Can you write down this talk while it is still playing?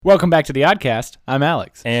Welcome back to the Oddcast. I'm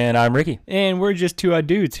Alex. And I'm Ricky. And we're just two odd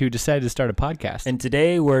dudes who decided to start a podcast. And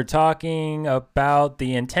today we're talking about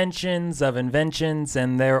the intentions of inventions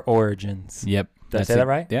and their origins. Yep. Did I say that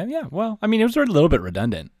right? Yeah. Well, I mean, it was sort of a little bit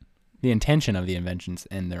redundant. The intention of the inventions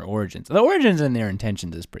and their origins. The origins and their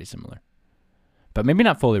intentions is pretty similar. But maybe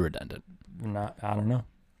not fully redundant. I don't know.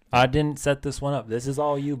 I didn't set this one up. This is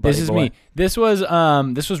all you, buddy. This is boy. me. This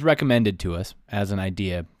was recommended to us as an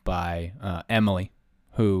idea by Emily,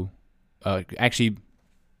 who actually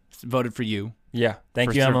voted for you. Yeah.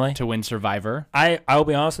 Thank you, Emily. To win Survivor. I will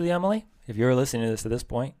be honest with you, Emily. If you're listening to this at this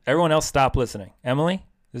point, everyone else stop listening. Emily,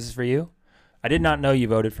 this is for you. I did not know you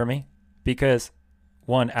voted for me because,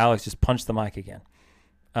 one, Alex just punched the mic again.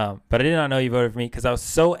 But I did not know you voted for me because I was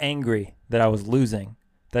so angry that I was losing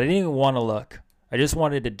that I didn't even want to look. I just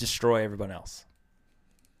wanted to destroy everyone else.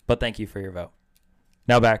 But thank you for your vote.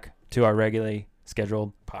 Now back to our regularly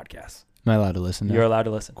scheduled podcast. Am I allowed to listen now? You're allowed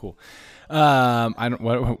to listen. Cool. I don't.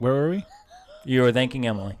 Where were we? You were thanking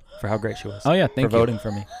Emily for how great she was. Oh yeah, thank you for voting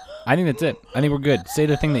for me. I think that's it. I think we're good. Say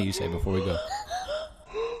the thing that you say before we go.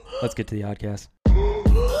 Let's get to the Oddcast.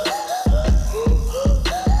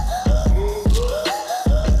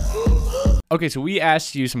 Okay, so we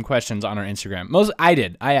asked you some questions on our Instagram.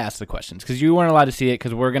 I asked the questions because you weren't allowed to see it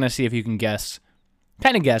because we're gonna see if you can guess.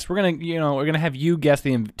 Kind of guess. We're gonna have you guess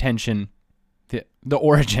the intention. The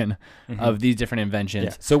origin of these different inventions.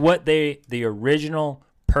 Yeah. So what the original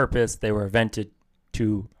purpose they were invented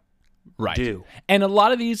to do. And a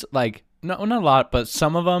lot of these, like, not a lot, but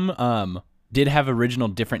some of them did have original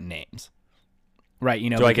different names. Right,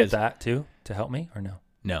 Do I get that too to help me or no?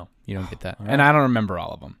 No, you don't get that. Right. And I don't remember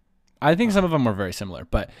all of them. I think some of them were very similar,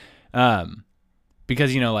 but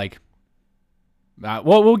because, we'll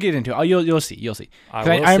get into it. You'll see.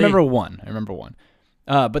 I remember one.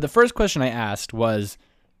 But the first question I asked was,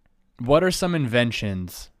 what are some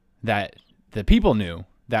inventions that the people knew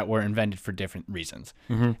that were invented for different reasons?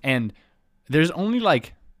 Mm-hmm. And there's only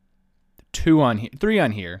like three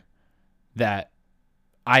on here that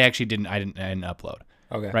I actually didn't upload.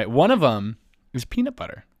 Okay. Right. One of them is peanut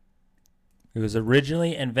butter. It was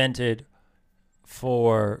originally invented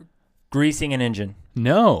for greasing an engine.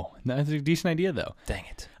 No, that's a decent idea though. Dang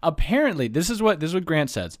it. Apparently, this is what Grant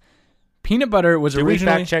says. Peanut butter was originally... Did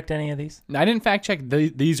we fact-check any of these? I didn't fact-check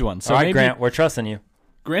these ones. So all right, Grant, we're trusting you.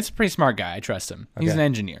 Grant's a pretty smart guy. I trust him. Okay. He's an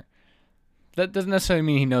engineer. That doesn't necessarily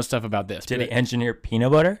mean he knows stuff about this. Did he engineer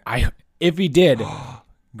peanut butter? If he did...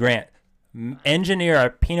 Grant, engineer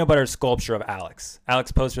a peanut butter sculpture of Alex.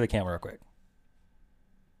 Alex, pose for the camera real quick.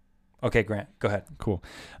 Okay, Grant, go ahead. Cool.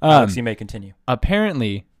 Alex, you may continue.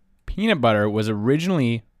 Apparently, peanut butter was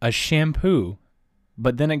originally a shampoo,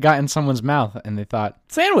 but then it got in someone's mouth and they thought,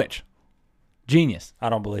 sandwich. Genius. I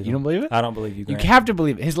don't believe You don't believe it? I don't believe you, Grant. You have to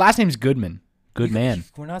believe it. His last name's Goodman. Good man.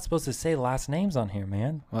 We're not supposed to say last names on here,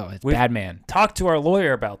 man. Well, it's bad man. Talk to our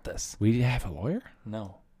lawyer about this. We have a lawyer?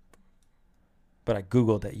 No. But I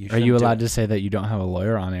Googled that you Are you allowed to say that you don't have a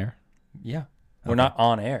lawyer on air? Yeah. We're not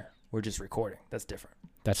on air. We're just recording. That's different.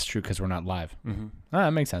 That's true because we're not live. Mm-hmm.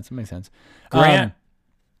 That makes sense. Grant,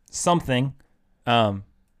 something,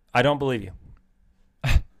 I don't believe you.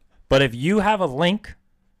 But if you have a link,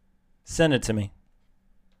 send it to me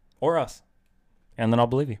or us, and then I'll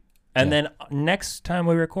believe you. And then next time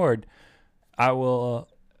we record, I will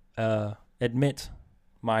admit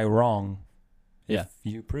my wrong if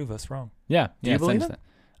you prove us wrong. Yeah. Do you believe him?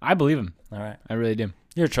 I believe him. All right. I really do.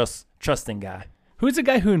 You're a trusting guy. Who's the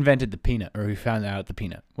guy who invented the peanut or who found out the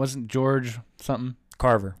peanut? Wasn't George something?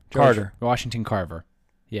 Carter. Washington Carver.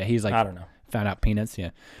 Yeah, he's like, I don't know. Found out peanuts. Yeah.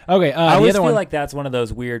 Okay. I always feel like that's one of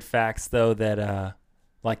those weird facts, though, that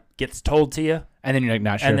like gets told to you. And then you're like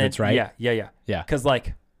not sure if it's right. Yeah. Because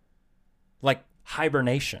like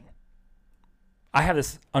hibernation. I have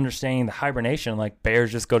this understanding that hibernation, like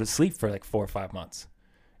bears just go to sleep for like 4 or 5 months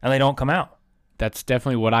and they don't come out. That's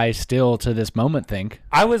definitely what I still to this moment think.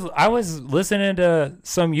 I was listening to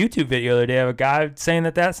some YouTube video the other day of a guy saying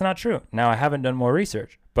that that's not true. Now, I haven't done more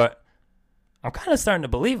research, but I'm kind of starting to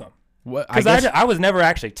believe him. Because I was never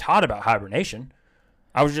actually taught about hibernation.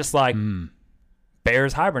 I was just like,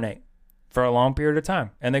 bears hibernate for a long period of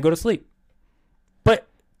time and they go to sleep. But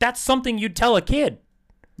that's something you'd tell a kid.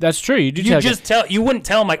 That's true. You wouldn't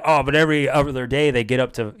tell them like, oh, but every other day they get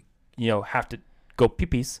up to, have to go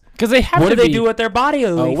pee-pees. Because they have What to do they do with their body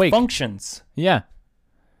awake. Functions? Yeah.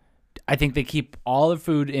 I think they keep all the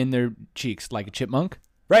food in their cheeks like a chipmunk.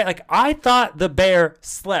 Right. Like I thought the bear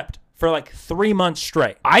slept for like 3 months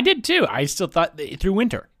straight. I did too. I still thought through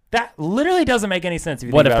winter. That literally doesn't make any sense. If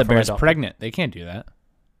you what think if about the bear's pregnant? They can't do that.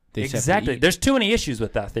 Exactly. There's too many issues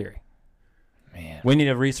with that theory. Man. We need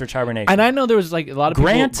to research hibernation. And I know there was like a lot of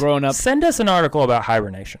Grant, people growing up. send us an article about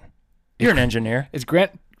hibernation. You're an engineer. It's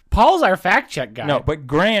Grant. Paul's our fact check guy. No, but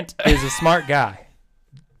Grant is a smart guy.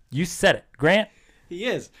 You said it. Grant? He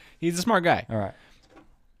is. He's a smart guy. All right.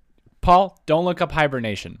 Paul, don't look up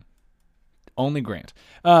hibernation. Only Grant.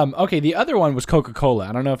 Okay, the other one was Coca-Cola.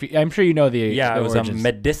 I don't know if I'm sure you know the Yeah, the it was origins. a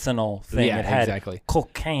medicinal thing. Yeah, it had exactly.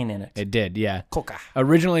 cocaine in it. It did, yeah. Coca.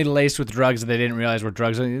 Originally laced with drugs that they didn't realize were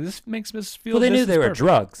drugs. This makes us feel. Well, they this knew is they were perfect.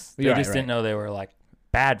 drugs. They Right, just right. didn't know they were like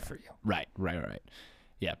bad for you. Right.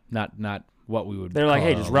 Yeah, not what we would. They're like, call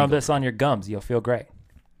hey, just rub illegal. this on your gums. You'll feel great.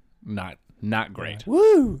 Not great.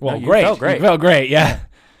 Woo! Well, No, great. You felt great. You felt great. Yeah.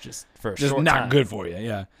 Just for a Just short not time. good for you.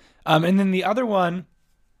 Yeah. And then the other one.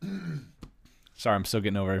 Sorry, I'm still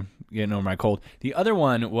getting over my cold. The other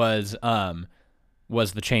one was the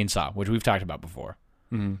chainsaw, which we've talked about before,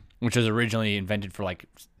 which was originally invented for like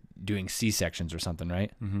doing C-sections or something,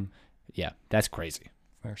 right? Mm-hmm. Yeah, that's crazy.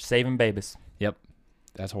 For saving babies. Yep,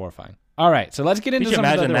 that's horrifying. All right, so let's get into Could you some of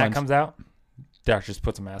the imagine other that ones. comes out? Doctor just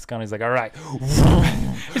puts a mask on. He's like, all right.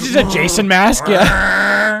 It's just a Jason mask.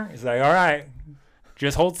 Yeah. He's like, all right.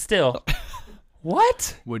 Just hold still.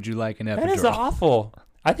 What? Would you like an epidural? That is awful.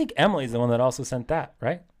 I think Emily's the one that also sent that,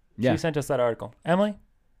 right? Yeah. She sent us that article. Emily,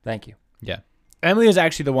 thank you. Yeah. Emily is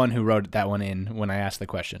actually the one who wrote that one in when I asked the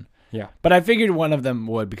question. Yeah. But I figured one of them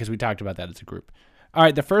would because we talked about that as a group. All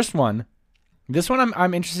right, the first one. This one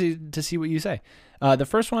I'm interested to see what you say. The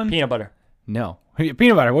first one. Peanut butter. No.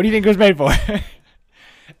 Peanut butter. What do you think it was made for?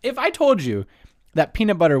 If I told you that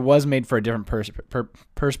peanut butter was made for a different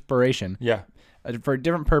perspiration, Yeah. For a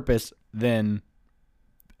different purpose than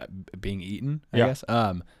being eaten, I guess,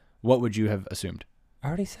 what would you have assumed? I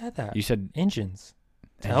already said that. You said engines.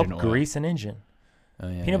 To engine help oil. grease an engine. Oh,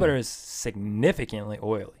 yeah, Peanut butter is significantly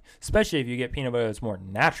oily, especially if you get peanut butter that's more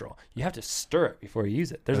natural. You have to stir it before you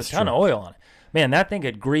use it. There's That's a ton true. of oil on it. Man, that thing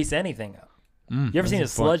could grease anything up. You ever seen a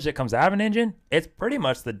sludge that comes out of an engine? It's pretty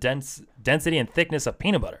much the density and thickness of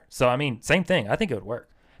peanut butter. So, I mean, same thing. I think it would work.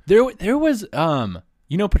 There was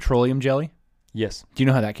petroleum jelly? Yes. Do you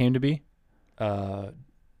know how that came to be?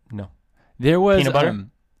 No. There was Peanut butter?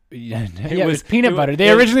 It was peanut butter.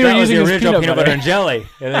 They originally were that was using the it as original peanut butter and jelly,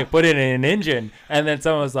 and they put it in an engine, and then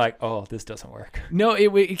someone was like, "Oh, this doesn't work." No,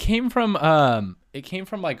 it came from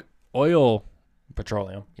like oil.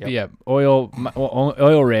 Petroleum. Yep. Yeah, oil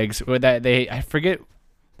rigs. Where that I forget.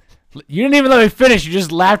 You didn't even let me finish. You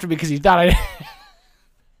just laughed at me because you thought I.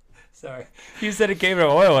 Sorry, you said it came from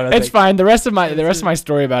oil. And I was It's like, fine. The rest of my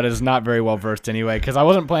story about it is not very well versed anyway because I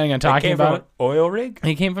wasn't planning on talking came about from it. an oil rig.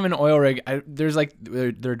 It came from an oil rig. There's like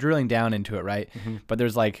they're drilling down into it, right? Mm-hmm. But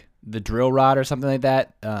there's like the drill rod or something like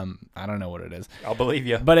that. I don't know what it is. I'll believe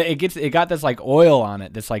you. But it got this like oil on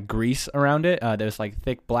it, this like grease around it. There's like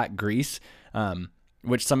thick black grease,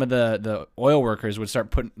 which some of the oil workers would start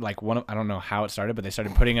putting like I don't know how it started, but they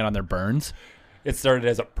started putting it on their burns. It started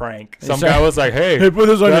as a prank. Some guy was like, "Hey, put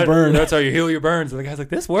this on your burn." That's how you heal your burns." And the guy's like,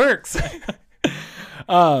 "This works."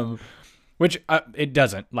 Which it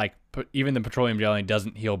doesn't. Like even the petroleum jelly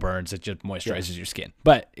doesn't heal burns. It just moisturizes your skin.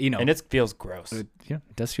 But and it feels gross. it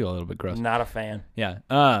does feel a little bit gross. Not a fan. Yeah.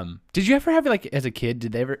 Did you ever have like as a kid?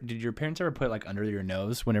 Did your parents ever put like under your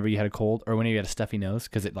nose whenever you had a cold or whenever you had a stuffy nose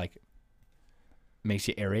because it like makes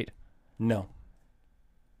you aerate? No.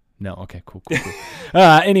 No. Okay. Cool.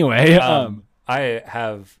 Anyway. I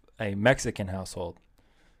have a Mexican household.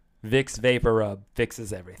 Vicks Vapor Rub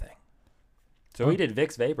fixes everything. So we did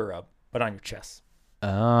Vicks Vapor Rub, but on your chest. Oh.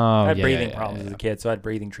 I had yeah, breathing yeah, problems yeah. as a kid, so I had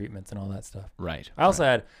breathing treatments and all that stuff. Right. I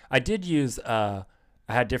also I did use, I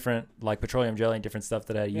had different, like petroleum jelly and different stuff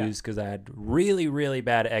that I used because I had really, really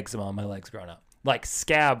bad eczema on my legs growing up. Like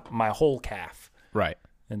scab my whole calf. Right.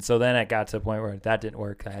 And so then it got to a point where that didn't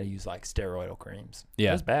work. I had to use like steroidal creams. Yeah.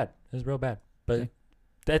 It was bad. It was real bad. But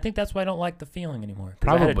I think that's why I don't like the feeling anymore.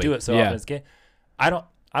 Because I Probably. had to do it so often as a kid. I don't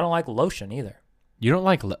like lotion either. You don't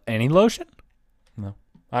like any lotion? No.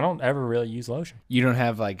 I don't ever really use lotion. You don't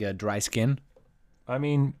have like a dry skin? I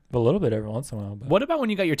mean, a little bit every once in a while. But What about when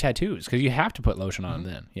you got your tattoos? Because you have to put lotion on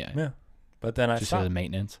them then. Yeah. yeah. But then I Just for the stopped.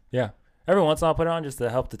 maintenance. Yeah. Every once in a while I put it on just to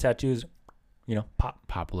help the tattoos, pop.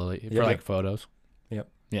 Pop a little for Yeah. like photos. Yep.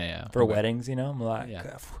 Yeah. For Okay. weddings, I'm like,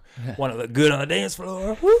 Yeah. want to look good on the dance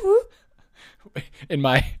floor. Woo, woo. In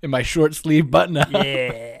my short sleeve button up.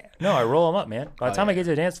 Yeah. No, I roll them up, man. By the time I yeah. get to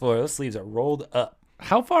the dance floor, those sleeves are rolled up.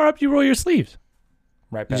 How far up do you roll your sleeves?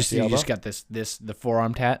 Right You past just, the you elbow. just got the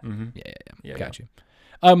forearm tat. Mm-hmm. Yeah. Got you.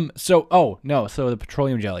 So the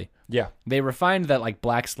petroleum jelly. Yeah. They refined that like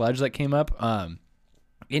black sludge that came up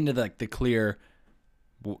into the clear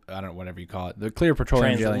I don't know, whatever you call it, the clear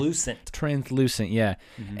petroleum jelly. Translucent, yeah.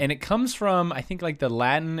 Mm-hmm. And it comes from, I think, like the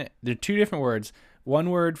Latin. There are two different words. One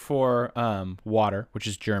word for water, which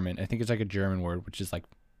is German. I think it's like a German word, which is like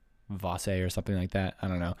Vasse or something like that. I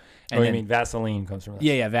don't know. And you mean Vaseline comes from that?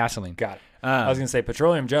 Yeah, Vaseline. Got it. I was going to say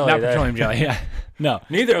petroleum jelly. Not petroleum jelly, yeah. No.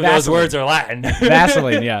 Neither of Vaseline. those words are Latin.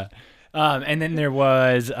 Vaseline, yeah. And then there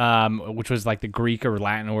was, which was like the Greek or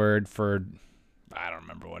Latin word for, I don't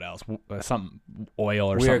remember what else, some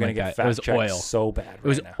oil or we something are like that. Get It was fact-checked oil. So bad. It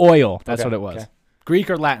was now. oil. That's Okay, what it was. okay. Greek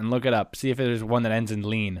or Latin, look it up. See if there's one that ends in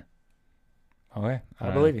lean. Okay, I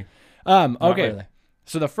believe you. Okay. Not really.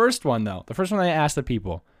 So the first one, though, I asked the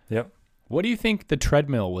people, Yep. what do you think the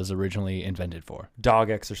treadmill was originally invented for? Dog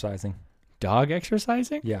exercising. Dog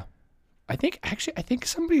exercising? Yeah. I think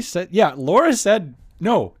somebody said, yeah, Laura said,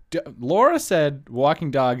 no, Laura said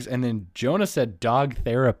walking dogs, and then Jonah said dog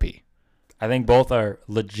therapy. I think both are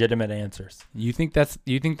legitimate answers. You think that's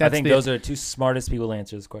I think those are the two smartest people to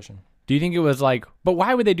answer this question. Do you think it was like, but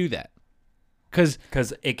why would they do that? Because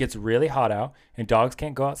it gets really hot out, and dogs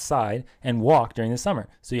can't go outside and walk during the summer.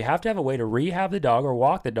 So you have to have a way to rehab the dog or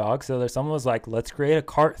walk the dog. So there's someone was like, let's create a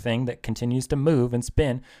cart thing that continues to move and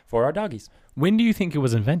spin for our doggies. When do you think it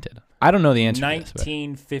was invented? I don't know the answer to this.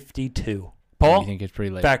 1952. Paul, you think it's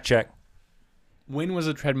pretty late? Fact check. When was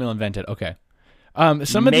the treadmill invented? Okay. Some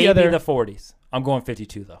of Maybe the other 40s. I'm going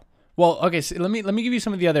 52 though. Well, okay. So let me give you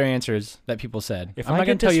some of the other answers that people said. If I'm I not get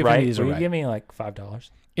going to tell this you if any right, of these are will you right. give me like $5?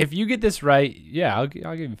 If you get this right, yeah, I'll give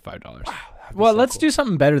you $5. Wow, Well, let's do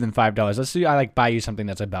something better than $5. Let's do. I like buy you something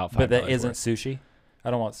that's about $5. But that isn't worth. sushi. I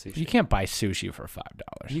don't want sushi. You can't buy sushi for $5.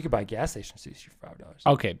 You could buy gas station sushi for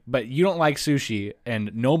 $5. Okay, but you don't like sushi, and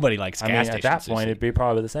nobody likes gas station at that sushi. point, it'd be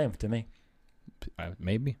probably the same to me.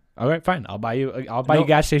 Maybe. All right, fine. I'll buy you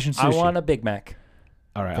gas station sushi. I want a Big Mac.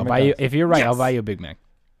 All right, from I'll buy you. McDonald's. If you're right, Yes. I'll buy you a Big Mac.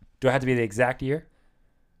 Do I have to be the exact year?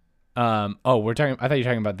 We're talking. I thought you were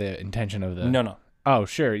talking about the intention of the. No. Oh,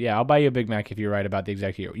 sure. Yeah, I'll buy you a Big Mac if you're right about the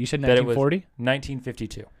exact year. You said That it was 1940?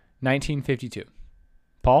 1952. 1952.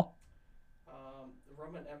 Paul? The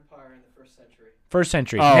Roman Empire in the first century. First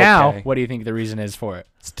century. Oh, Now, okay. what do you think the reason is for it?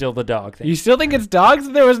 Still the dog thing. You still think it's dogs?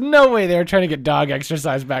 There was no way they were trying to get dog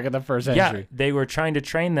exercise back in the first century. Yeah, they were trying to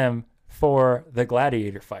train them for the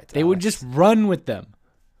gladiator fights. They would Alex. just run with them.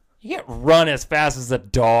 You can't run as fast as a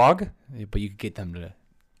dog. But you could get them to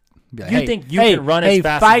be like, You hey, think you hey, can run hey, as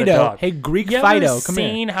fast Fido, as a dog? Hey, Greek You Fido, ever come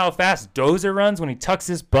seen here. how fast Dozer runs when he tucks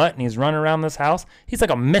his butt and he's running around this house? He's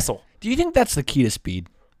like a missile. Do you think that's the key to speed?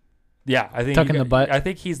 Yeah, I think Tucking the butt? I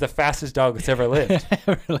think he's the fastest dog that's ever lived.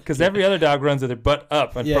 Because Because every other dog runs with their butt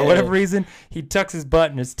up, and Yeah, for whatever yeah. reason, he tucks his butt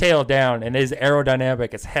and his tail down, and is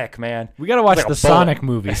aerodynamic as heck, man. we got to watch like the a bullet. Sonic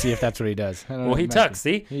movie, see if that's what he does. I don't Well, he know. tucks,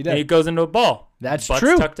 see? He does. And he goes into a ball. That's Butt's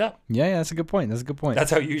true. tucked up. Yeah, that's a good point. That's a good point. That's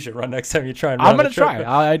how you should run next time you try and run. I'm going a to try.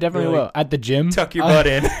 treadmill. I definitely Really will. At the gym. Tuck your butt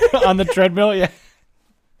in. On the treadmill, yeah.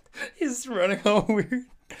 He's running all weird.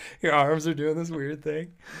 Your arms are doing this weird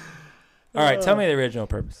thing. All right, tell me the original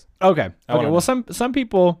purpose. Okay. wanna Well, know. some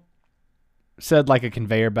people said like a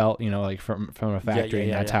conveyor belt, like from a factory, and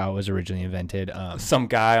yeah, that's yeah. how it was originally invented. Some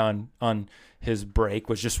guy on his break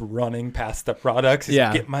was just running past the products. He's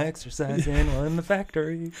Yeah. Get my exercise in while in the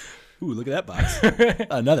factory. Ooh, look at that box.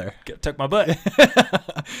 Another. Tuck my butt.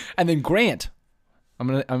 And then Grant. I'm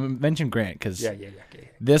gonna mention Grant because Yeah.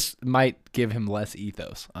 this might give him less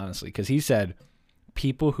ethos, honestly, because he said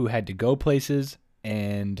people who had to go places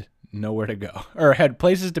and nowhere to go, or had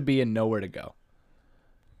places to be and nowhere to go.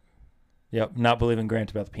 Yep, not believing Grant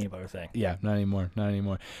about the peanut butter thing. Yeah, not anymore.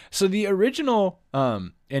 So the original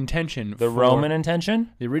intention, The Roman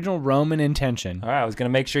intention? the original Roman intention. All right, I was going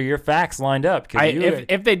to make sure your facts lined up. 'Cause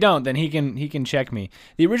If they don't, then he can check me.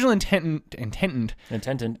 The original intent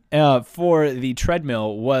for the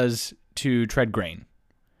treadmill was to tread grain.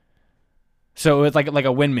 So it was like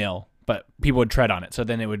a windmill, but people would tread on it. So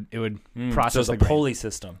then it would process so it's the a grain. pulley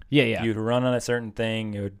system. Yeah. You'd run on a certain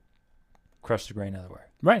thing, it would crush the grain elsewhere.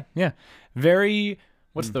 Right. Yeah. Very.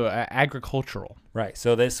 What's the agricultural? Right.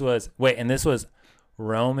 So this was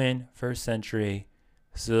Roman first century.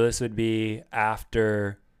 So this would be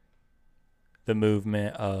after the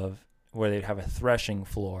movement of where they'd have a threshing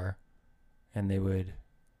floor, and they would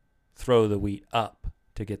throw the wheat up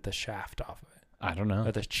to get the shaft off of it, I don't know.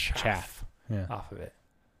 or the chaff Yeah. off of it.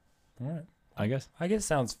 All right. I guess. It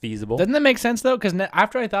sounds feasible. Doesn't that make sense though? Because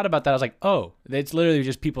after I thought about that, I was like, oh, it's literally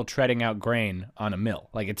just people treading out grain on a mill.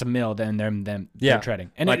 Like it's a mill, then they're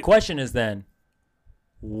treading. And my question is then,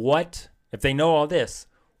 what if they know all this?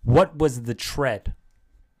 What was the tread?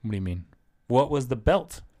 What do you mean? What was the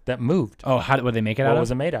belt that moved? Oh, how would they make it out What of?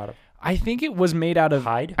 was it made out of? I think it was made out of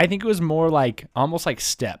Hide? I think it was more like almost like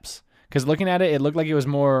steps. Because looking at it, it looked like it was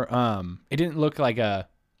more. It didn't look like a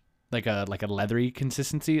leathery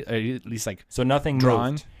consistency, or at least like So nothing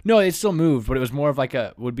drawing. moved. No, it still moved, but it was more of like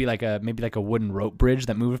maybe like a wooden rope bridge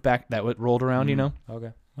that moved back, that rolled around. You know,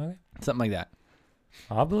 Okay. something like that.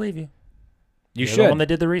 I'll believe you. You You're should. the one that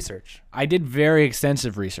did the research. I did very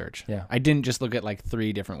extensive research. Yeah. I didn't just look at like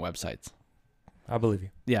 3 different websites. I believe you.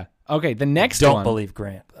 Yeah. Okay. The next Don't one. believe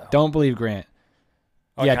Grant, though. Don't believe Grant.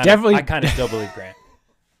 Oh, Yeah, definitely- I kind of still believe Grant.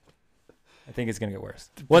 I think it's going to get worse.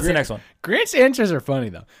 What's the next one? Grant's answers are funny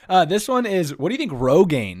though. This one is, what do you think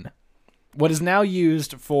Rogaine, what is now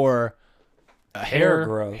used for Hair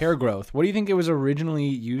growth. Hair growth. What do you think it was originally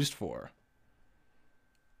used for?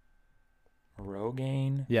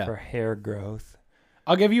 Rogaine Yeah. for hair growth.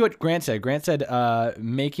 I'll give you what Grant said. Grant said,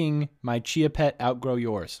 making my chia pet outgrow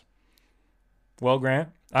yours. Well, Grant,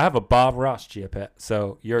 I have a Bob Ross Chia Pet,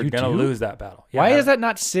 so you're You going to do? lose that battle. Yeah, Why I- is that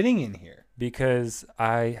not sitting in here? Because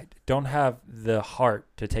I don't have the heart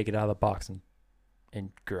to take it out of the box and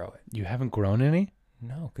grow it. You haven't grown any?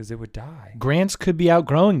 No, because it would die. Grant's could be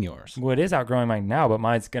outgrowing yours. Well, it is outgrowing mine now, but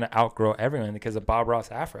mine's going to outgrow everyone because a Bob Ross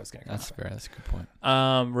Afro is going to come That's out. fair. That's a good point.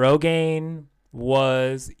 Rogaine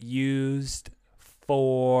was used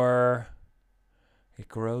for, it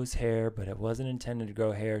grows hair, but it wasn't intended to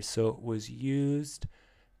grow hair, so it was used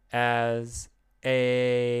as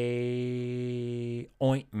a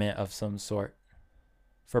ointment of some sort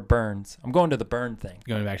for burns. I'm going to the burn thing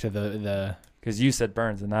Going back to the because you said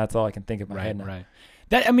burns, and that's all I can think of in my head now. right.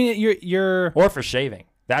 That, I mean, you're Or for shaving.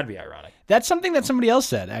 That'd be ironic. that's something that somebody else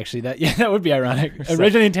said, actually. That would be ironic. So-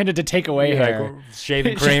 Originally intended to take away Yeah, hair. like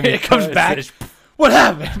shaving cream. It comes back. What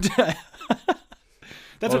happened?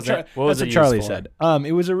 That's was what it- what was that's it what Charlie used for? said.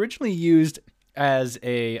 It was originally used as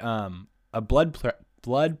a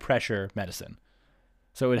blood pressure medicine,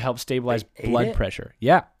 so it would help stabilize They ate blood it? pressure.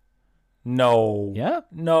 Yeah, No. yeah.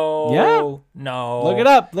 No. Yeah. No. Look it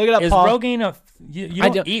up. Look it up, Is Paul. Rogaine you I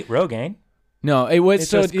don't don't- eat Rogaine. No, it was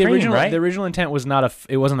It's so just the cream, original right? the original intent was not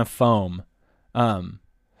it wasn't a foam.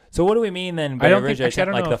 So what do we mean then by I don't think- original actually, I intent?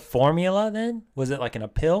 don't Like know the formula then? Was it like in a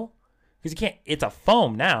pill? Because you can't, it's a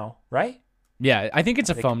foam now, right? Yeah, I think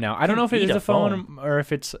it's a Like, foam now. I don't know if it eat is a a foam or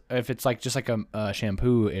if it's like just like a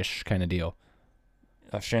shampoo-ish kind of deal.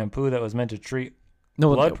 A shampoo that was meant to treat.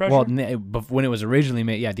 No, Blood pressure? well, when it was originally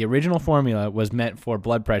made, yeah, the original formula was meant for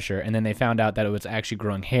blood pressure, and then they found out that it was actually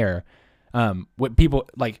growing hair. What people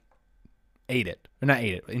like ate it, or not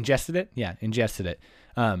ate it, ingested it. Yeah, ingested it.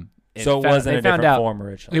 So it wasn't a different form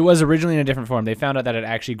originally. It was originally in a different form. They found out that it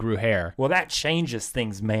actually grew hair. Well, that changes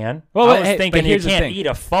things, man. Well, I was hey, thinking but you here's the can't thing. eat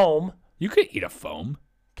a foam. You could eat a foam.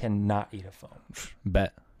 Cannot eat a foam.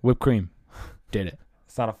 Bet whipped cream did it.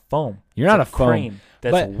 It's not a foam. You're It's not a foam. cream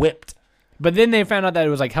that's But- whipped. But then they found out that it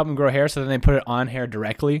was like helping grow hair, so then they put it on hair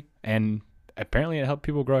directly, and apparently it helped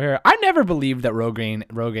people grow hair. I never believed that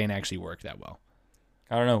Rogaine actually worked that well.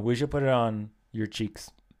 I don't know. We should put it on your cheeks.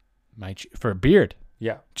 For a beard,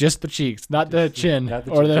 Yeah. just the cheeks, not the chin, Not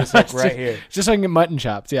the or cheek, the just like right here. just so I can get mutton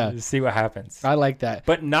chops. Yeah, Just see what happens. I like that.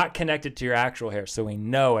 But not connected to your actual hair, so we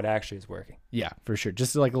know it actually is working. Yeah, for sure.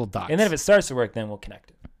 Just like little dots. And then if it starts to work, then we'll connect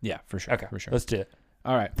it. yeah, for sure. Okay, for sure. Let's do it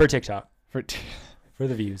All right, for TikTok for for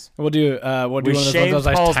the views. we'll do We one of those shave nice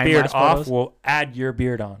Paul's beard time-lapse off. photos. We'll add your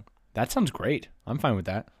beard on. That sounds great. I'm fine with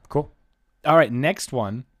that. Cool. All right, next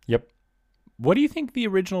one. Yep. What do you think the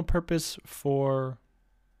original purpose for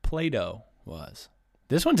Play-Doh was?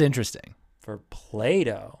 This one's interesting. For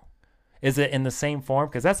Play-Doh, is it in the same form?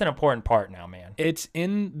 Because that's an important part now, man. It's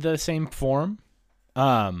in the same form.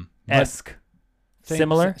 But Esque.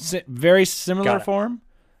 Similar. Very similar Got it. form.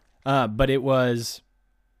 But it was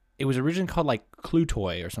originally called like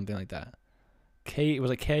Clutoy or something like that. It was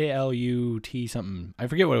like KLUT something. I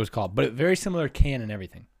forget what it was called, but very similar can and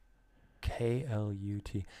everything.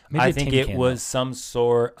 KLUT. Maybe I a think tin it can, was some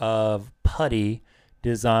sort of putty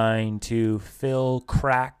designed to fill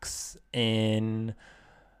cracks in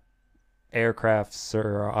aircrafts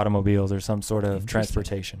or automobiles or some sort of Interesting.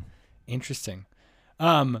 transportation. Interesting.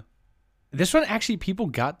 This one actually people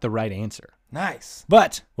got the right answer. Nice.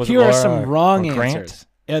 But Was it here are Laura some wrong or Grant? answers.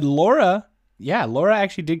 And Laura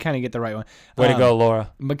actually did kind of get the right one. Way to go,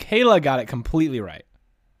 Laura. Michaela got it completely right.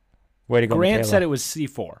 Way to go, Grant Michaela. said it was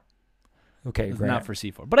C4. Okay, It's Grant. not for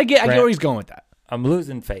C4. But I get Grant. where he's going with that. I'm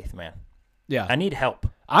losing faith, man. Yeah. I need help.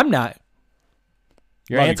 I'm not.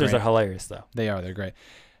 Your Love you, answers are Grant. hilarious, though. They are. They're great.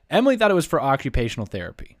 Emily thought it was for occupational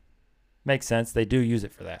therapy. Makes sense. They do use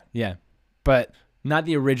it for that. Yeah. But not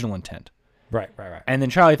the original intent. Right. And then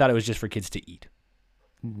Charlie thought it was just for kids to eat.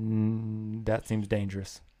 That seems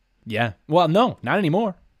dangerous. Yeah. Well, no, not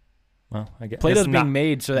anymore. Well, I guess Play-Doh's it's being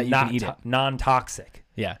made so that you can eat it. Non-toxic.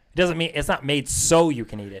 Yeah. It doesn't mean it's not made so you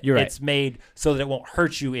can eat it. You're right. It's made so that it won't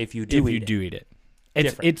hurt you if you do eat it.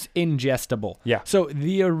 It's ingestible. Yeah. So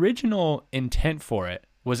the original intent for it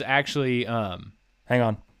was actually Hang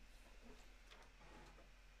on.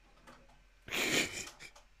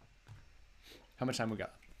 how much time we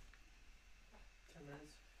got? 10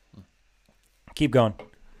 minutes. Keep going.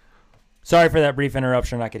 Sorry for that brief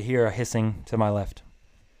interruption. I could hear a hissing to my left.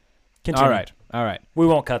 Continue. All right. We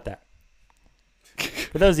won't cut that.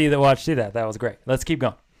 For those of you that watched, see that. That was great. Let's keep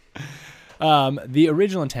going. The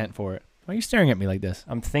original intent for it. Why are you staring at me like this?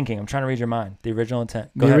 I'm thinking. I'm trying to read your mind. The original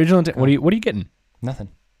intent. The original intent. What are you getting? Nothing.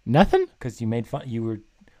 Nothing? Because you made fun. You were.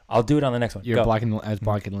 I'll do it on the next one. You're Go. blocking. I was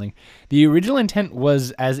blocking the link. The original intent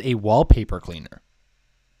was as a wallpaper cleaner.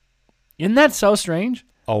 Isn't that so strange?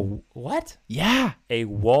 Oh, what? Yeah. A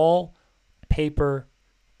wallpaper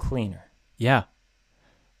cleaner. Yeah.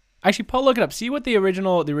 Actually, Paul, look it up. See what the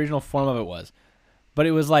original form of it was. But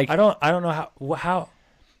it was like I don't know how.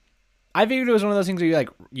 I figured it was one of those things where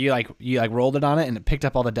you rolled it on it and it picked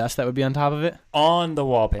up all the dust that would be on top of it. On the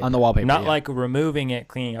wallpaper. On the wallpaper. Not yeah. like removing it,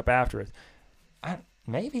 cleaning up afterwards.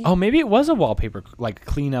 Maybe. Oh, maybe it was a wallpaper, like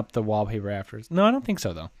clean up the wallpaper afterwards. No, I don't think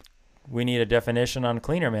so though. We need a definition on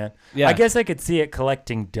cleaner, man. Yeah. I guess I could see it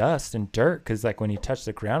collecting dust and dirt because, like, when you touch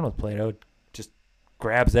the ground with Play-Doh, it just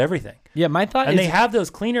grabs everything. Yeah, my thought And is they have those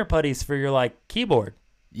cleaner putties for your, like, keyboard.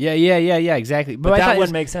 Yeah, exactly. But my that thought wouldn't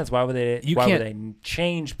is make sense. Why would they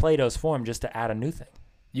change Play-Doh's form just to add a new thing?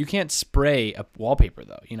 you can't spray a wallpaper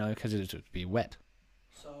though, because it would be wet.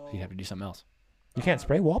 So You'd have to do something else. You can't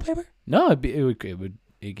spray wallpaper? No, it would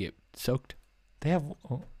get soaked. They have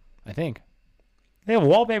I think.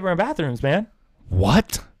 wallpaper in bathrooms, man.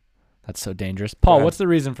 What? That's so dangerous. Paul, ahead. what's the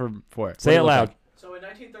reason for it? Say it What does loud. look like? So in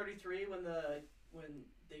 1933, when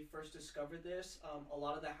they first discovered this, a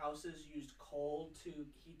lot of the houses used coal to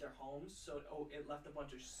heat their homes, so it left a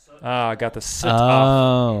bunch of soot. Oh, I got the soot off.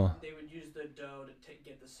 Oh. They would use the dough to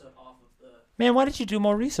get the soot off of the. Man, why did you do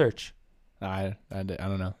more research? I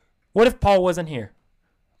don't know. What if Paul wasn't here?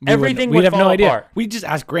 Everything we'd would have fall no idea. apart. We just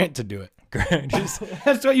asked Grant to do it. Just-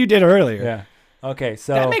 That's what you did earlier. yeah. Okay,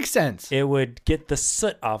 so That makes sense. it would get the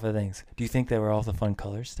soot off of things. Do you think they were all the fun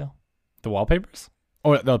colors still? The wallpapers?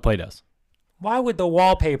 Or the Play-Dohs? Why would the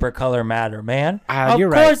wallpaper color matter, man? You're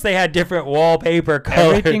of right. course they had different wallpaper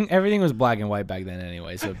colors. Everything was black and white back then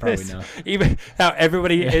anyway, so probably no. Even how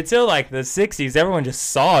everybody, until like the 60s, everyone just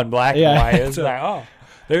saw in black and white. It's So- like, oh,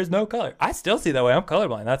 there's no color. I still see that way. I'm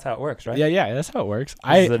colorblind. That's how it works, right? Yeah, that's how it works.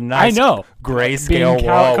 This is a nice I know. grayscale Being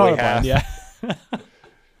wall we colorblind, have. yeah.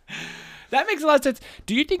 That makes a lot of sense.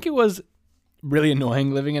 Do you think it was really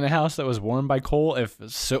annoying living in a house that was warmed by coal if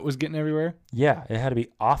soot was getting everywhere? Yeah, it had to be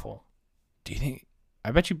awful. Do you think?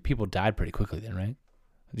 I bet you people died pretty quickly then, right?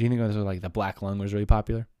 Do you think it was like the black lung was really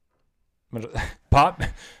popular? Pop? I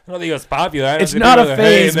don't think it was popular. I don't It's think not people a were,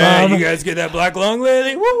 hey, phase, man, Mom. You guys get that black lung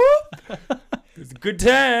lately? Woo woo! It's a good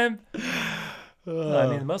time. I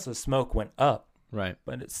mean, most of the smoke went up, Right.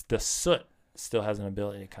 but it's the soot still has an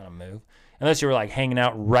ability to kind of move. Unless you were like hanging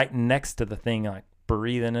out right next to the thing, like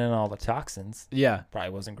breathing in all the toxins. Yeah. Probably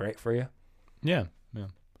wasn't great for you. Yeah.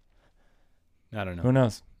 I don't know. Who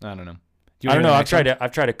knows? I don't know. I don't know. I've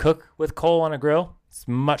tried to cook with coal on a grill. It's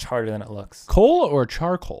much harder than it looks. Coal or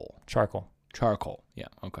charcoal? Charcoal. Charcoal. Yeah.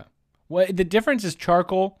 Okay. Well, the difference is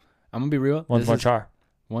charcoal. I'm gonna be real. One's more char.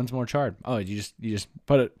 One's more charred. Oh, you just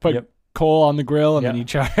put Yep. coal on the grill and then Yep. you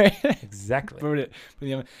char it. Exactly. Put it in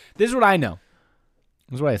the oven. This is what I know.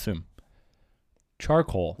 This is what I assume.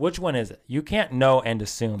 Charcoal. Which one is it? You can't know and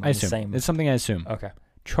assume. I The assume. same. It's something I assume. Okay.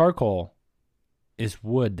 Charcoal is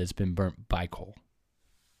wood that's been burnt by coal.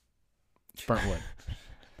 It's burnt wood.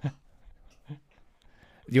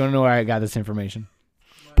 Do you want to know where I got this information?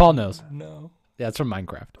 Paul knows. No. Yeah, it's from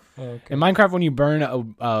Minecraft. Okay. In Minecraft, when you burn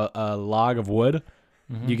a log of wood,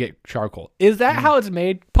 Mhm. you get charcoal. Is that how it's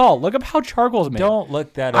made? Paul, look up how charcoal is made. Don't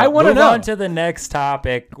look that up. I wanna Move know. on to the next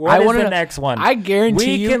topic. What is wanna the know. next one? I guarantee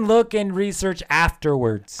we you. can look and research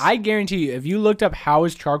afterwards. I guarantee you, if you looked up how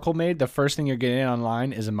is charcoal made, the first thing you're getting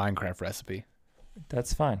online is a Minecraft recipe.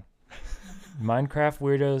 That's fine. Minecraft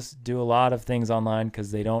weirdos do a lot of things online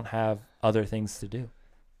because they don't have other things to do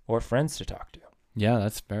or friends to talk to. Yeah,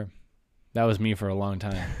 that's fair. That was me for a long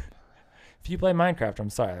time. If you play Minecraft, I'm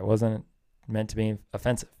sorry. It wasn't meant to be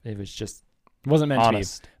offensive. It was just It wasn't meant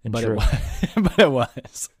honest to be, and but true. it was. But it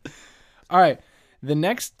was. All right. The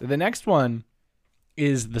next one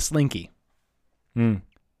is the Slinky. Mm.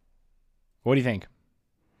 What do you think?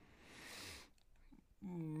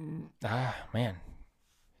 Man.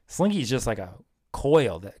 Slinky's just like a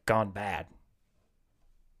coil that gone bad.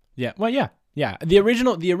 Yeah. Well, yeah. The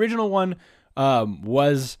original one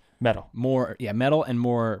was Metal. metal and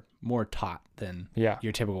more taut than Yeah.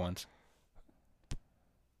 your typical ones.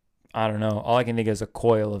 I don't know. All I can think is a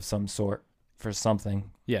coil of some sort for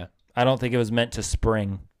something. Yeah. I don't think it was meant to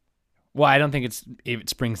spring. Well, I don't think it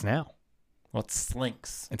springs now. Well, it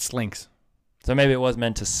slinks. It slinks. So maybe it was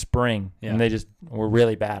meant to spring, Yeah. and they just were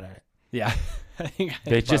really bad at it. Yeah. I think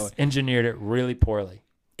They just engineered it really poorly.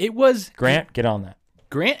 it was Grant, get on that.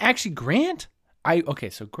 Grant.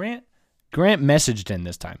 So Grant messaged in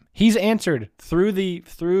this time. He's answered through the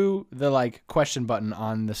like question button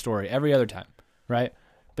on the story every other time, right?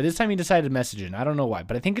 But this time he decided to message in. I don't know why,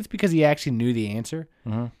 but I think it's because he actually knew the answer.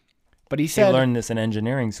 Mm-hmm. But he He said, learned this in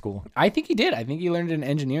engineering school. I think he did. I think he learned it in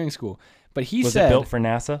engineering school. But he Was said, it built for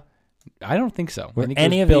NASA? I don't think so. Were I think it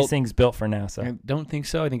any was of built, these things built for NASA? I don't think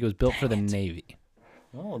so. I think it was built for the Navy.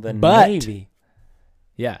 Oh, the But- Navy.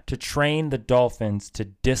 Yeah. To train the dolphins to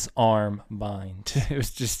disarm mines. It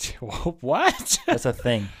was just what? That's a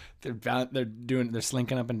thing. They're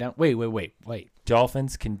slinking up and down. Wait.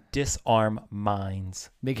 Dolphins can disarm mines.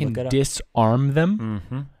 They can Look it up. disarm them?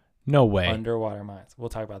 Mm-hmm. No way. Underwater mines. We'll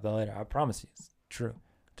talk about that later. I promise you. It's true.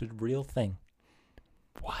 It's a real thing.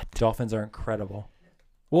 What? Dolphins are incredible.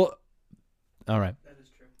 Well, all right. That is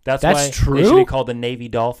true. That's That's why they true? should be called the Navy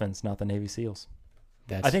Dolphins, not the Navy SEALs.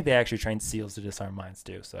 That's, I think they actually train SEALs to disarm mines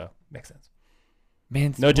too, so makes sense.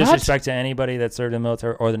 man. No what? disrespect to anybody that served in the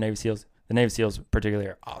military or the Navy SEAls. The Navy SEAls particularly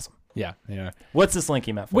are awesome. Yeah, they are. What's the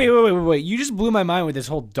slinky meant for? Wait. You just blew my mind with this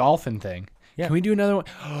whole dolphin thing. Yeah. Can we do another one?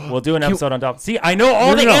 We'll do an episode on dolphins. See, I know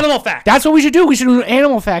all No. the animal facts. That's what we should do. We should do an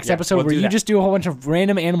animal facts Yeah, episode we'll where do you that. just do a whole bunch of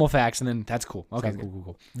random animal facts, and then that's cool. Okay, Sounds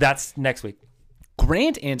cool. That's next week.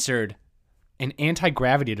 Grant answered an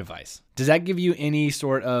anti-gravity device. Does that give you any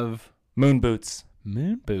sort of Moon boots.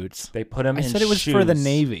 moon boots? They put them I in said it was shoes. for the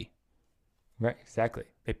Navy. Right, exactly.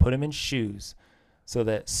 They put them in shoes so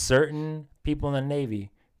that certain people in the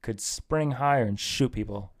Navy could spring higher and shoot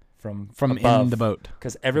people from above. in the boat.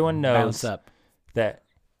 Because everyone Bounce knows up. that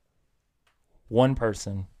one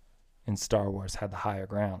person in Star Wars had the higher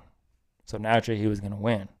ground. So naturally he was going to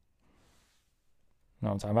win. Know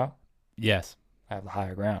what I'm talking about? Yes. I have the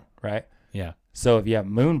higher ground, right? Yeah. So if you have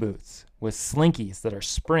moon boots with slinkies that are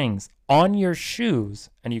springs on your shoes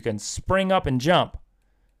and you can spring up and jump,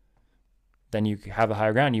 then you have the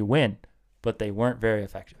higher ground, you win. But they weren't very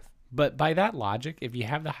effective. But by that logic, if you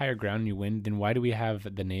have the higher ground and you win, then why do we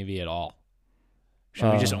have the Navy at all?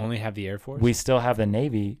 Should we just only have the Air Force? We still have the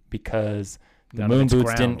Navy because the None of moon it's boots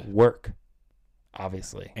ground. didn't work,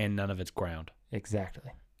 obviously. And none of it's ground.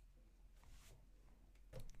 Exactly.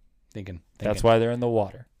 Thinking. That's why they're in the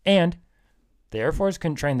water. And the Air Force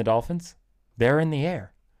couldn't train the dolphins. They're in the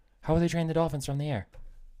air. How would they train the dolphins from the air?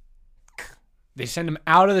 They send them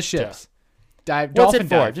out of the ships. What's Dolphin it for?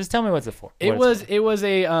 dive. Just tell me what's it for. It was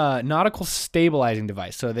a nautical stabilizing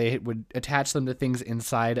device. So they would attach them to things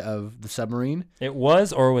inside of the submarine. It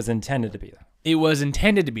was or was intended to be that. It was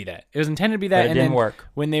intended to be that. It was intended to be that. But it and didn't then work.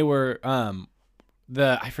 when they were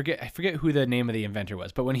I forget who the name of the inventor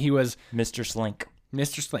was, but when he was Mr. Slink.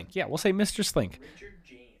 Mr. Slink. Yeah, we'll say Mr. Slink. Richard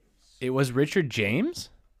James. It was Richard James?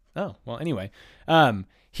 Oh, well, anyway.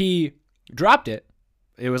 He dropped it.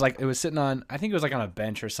 It was sitting on, I think it was like on a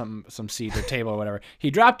bench or some seat or table or whatever.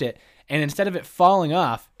 He dropped it, and instead of it falling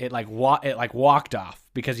off, it walked off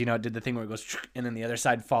because, it did the thing where it goes and then the other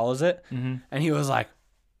side follows it. Mm-hmm. And he was like,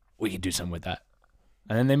 we could do something with that.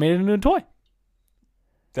 And then they made it into a toy.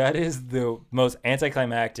 That is the most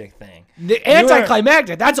anticlimactic thing. The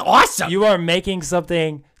anticlimactic. That's awesome. You are making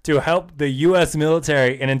something to help the U.S.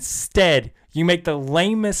 military, and instead you make the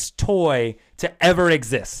lamest toy to ever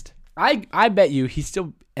exist. I bet you he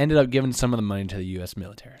still ended up giving some of the money to the U.S.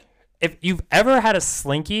 military. If you've ever had a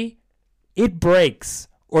Slinky, it breaks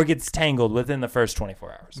or gets tangled within the first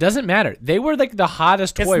 24 hours. Doesn't matter. They were like the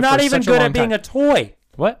hottest toy. It's not for even such a good long at being time. a toy.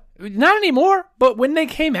 What? Not anymore. But when they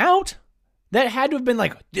came out, that had to have been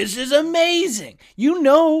like, this is amazing.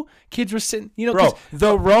 Kids were sitting, Bro,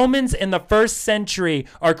 the Romans in the first century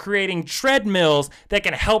are creating treadmills that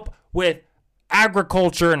can help with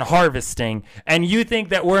agriculture and harvesting. And you think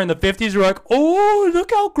that we're in the 50s, we're like, oh,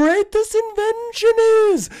 look how great this invention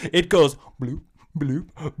is. It goes bloop, bloop,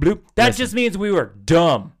 bloop. That just means we were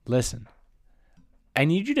dumb. Listen, I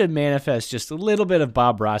need you to manifest just a little bit of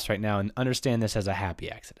Bob Ross right now and understand this as a happy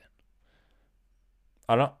accident.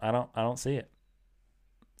 I don't see it.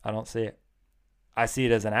 I don't see it. I see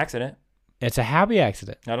it as an accident. It's a happy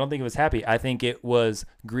accident. I don't think it was happy. I think it was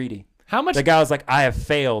greedy. How much? The guy was like, I have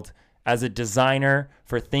failed as a designer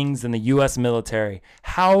for things in the U.S. military.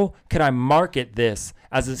 How could I market this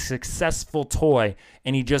as a successful toy?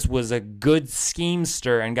 And he just was a good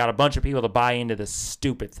schemester and got a bunch of people to buy into this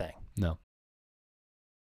stupid thing. No.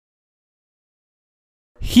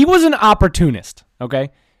 He was an opportunist.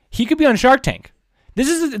 Okay, he could be on Shark Tank. This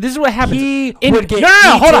is what happens. He In, would get no,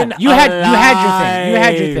 hold on. eaten You had your thing. You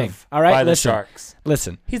had your thing. All right, by the listen. sharks.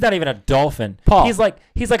 Listen, He's not even a dolphin. Paul. He's like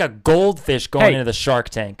a goldfish going Hey. into the Shark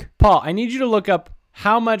Tank. Paul. I need you to look up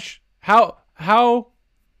how much did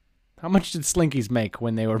Slinkies make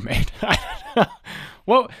when they were made? I don't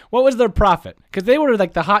know. What was their profit? Because they were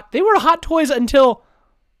like they were hot toys until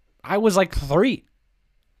I was like 3.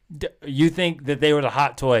 You think that they were the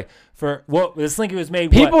hot toy for what the Slinky was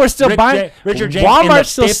made? People were still buying. Richard James. Walmart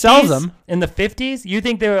still sells them in the 50s. You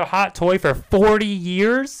think they were a hot toy for 40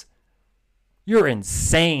 years? You're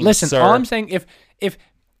insane. Listen, sir. all I'm saying, if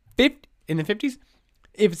in the 50s,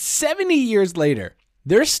 if 70 years later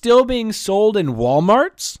they're still being sold in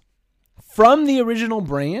Walmarts from the original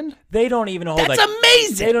brand, they don't even hold. that's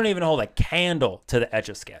amazing. They don't even hold a candle to the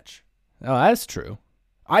Etch-a-Sketch. Oh, that's true.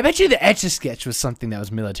 I bet you the Etch-a-Sketch was something that was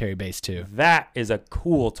military based too. That is a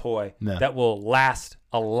cool toy No. that will last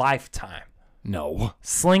a lifetime. No.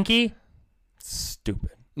 Slinky,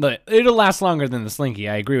 stupid. Look, it'll last longer than the Slinky.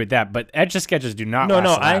 I agree with that, but Etch-a-Sketches do not No,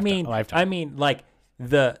 last I lifetime. mean, like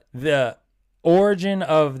the origin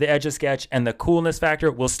of the Etch-a-Sketch and the coolness factor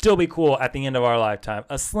will still be cool at the end of our lifetime.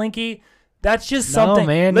 A Slinky, that's just something.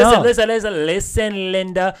 Man, listen,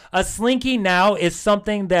 Linda. A Slinky now is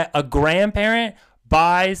something that a grandparent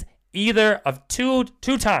buys either of two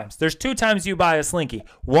times. There's 2 times you buy a Slinky.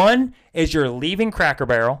 One is you're leaving Cracker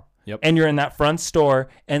Barrel. Yep. And you're in that front store,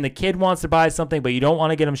 and the kid wants to buy something, but you don't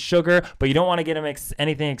want to get him sugar, but you don't want to get him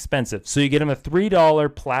anything expensive. So you get him a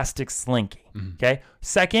 $3 plastic Slinky. Okay.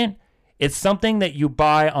 Second, it's something that you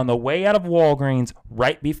buy on the way out of Walgreens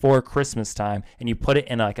right before Christmas time, and you put it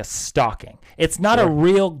in like a stocking. It's not a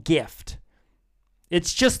real gift.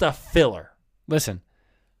 It's just a filler. Listen,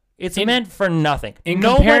 It's meant for nothing. in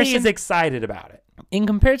Nobody comparison- is excited about it. in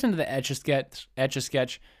comparison to the Etch-a-Sketch,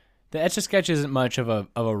 the Etch-a-Sketch isn't much of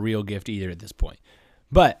a real gift either at this point.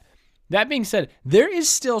 But that being said, there is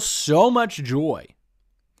still so much joy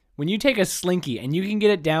when you take a Slinky and you can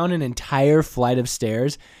get it down an entire flight of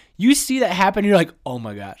stairs. You see that happen, you're like, oh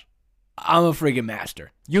my gosh, I'm a friggin'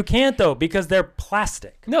 master. You can't, though, because they're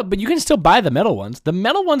plastic. No, but you can still buy the metal ones. The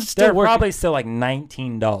metal ones still They're work. probably still like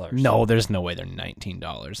 $19. No, there's no way they're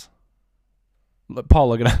 $19. Paul,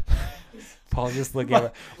 look it up. Paul just looking at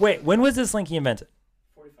it. Wait, when was this Slinky invented?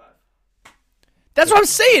 45. That's what I'm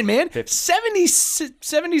saying, man. 50.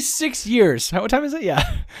 76 years. What time is it?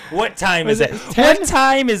 Yeah. What time Was is it? it 10? What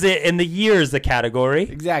time is it in the years, the category?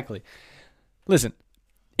 Exactly. Listen,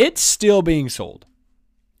 it's still being sold.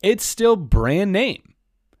 It's still brand name.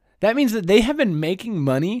 That means that they have been making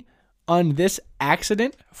money on this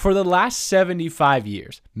accident for the last 75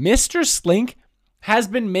 years. Mr. Slink has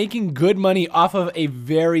been making good money off of a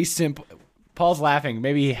very simple... Paul's laughing.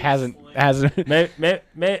 Maybe he hasn't.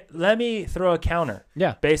 Let me throw a counter.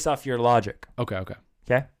 Yeah. Based off your logic. Okay. Okay?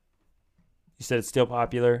 You said it's still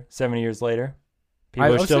popular 70 years later.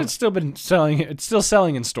 It's still been selling. It's still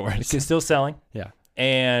selling in stores. It's still selling. Yeah.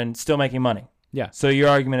 And still making money. Yeah. So your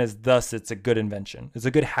argument is thus it's a good invention. It's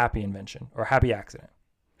a good happy invention or happy accident.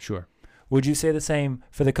 Sure. Would you say the same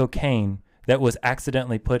for the cocaine that was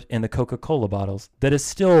accidentally put in the Coca-Cola bottles that is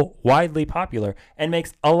still widely popular and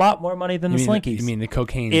makes a lot more money than the Slinkies? You mean the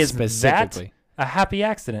cocaine is specifically? that a happy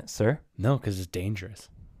accident, sir? No, because it's dangerous.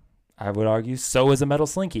 I would argue so is a metal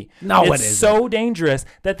Slinky. No, it's it isn't. so dangerous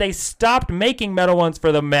that they stopped making metal ones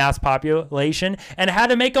for the mass population and had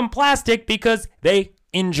to make them plastic because they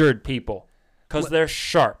injured people because they're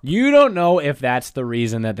sharp. You don't know if that's the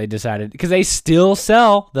reason that they decided, because they still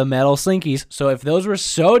sell the metal Slinkies. So if those were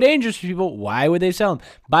so dangerous for people, why would they sell them?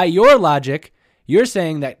 By your logic, you're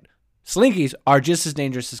saying that Slinkies are just as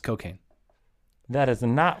dangerous as cocaine. That is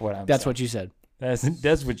not what I'm That's saying. what you said.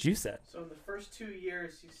 That's what you said. So in the first 2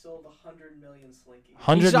 years, he sold 100 million Slinkies.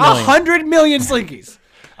 100 million. 100 million Slinkies.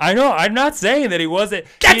 I know. I'm not saying that he wasn't.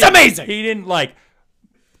 That's amazing. He didn't like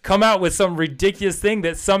come out with some ridiculous thing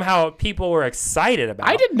that somehow people were excited about.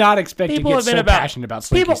 I did not expect People to have get been so about passionate about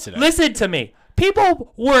Slinkies people. today. Listen to me.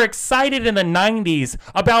 People were excited in the 90s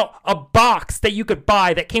about a box that you could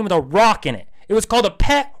buy that came with a rock in it. It was called a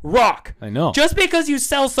pet rock. I know. Just because you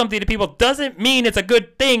sell something to people doesn't mean it's a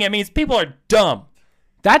good thing. It means people are dumb.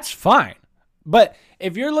 That's fine. But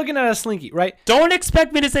if you're looking at a Slinky, right? Don't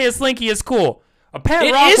expect me to say a Slinky is cool. A pet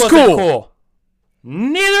It rock is wasn't cool.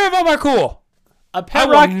 Neither of them are cool. A I pet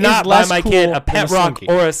will rock not is less buy my cool kid a than pet rock Slinky.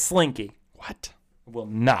 or a Slinky. What? I will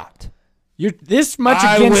not. You're this much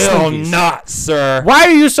I against will Slinkies. not, sir. Why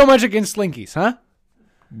are you so much against Slinkies, huh?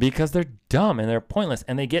 Because they're dumb and they're pointless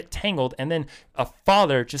and they get tangled, and then a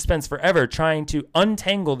father just spends forever trying to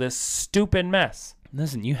untangle this stupid mess.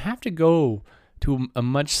 Listen, you have to go to a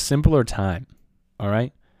much simpler time. All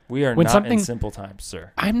right. We are When not something- in simple times,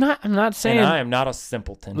 sir. I'm not saying. And I am not a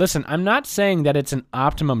simpleton. Listen, I'm not saying that it's an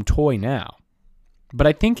optimum toy now, but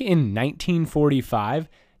I think in 1945,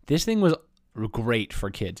 this thing was great for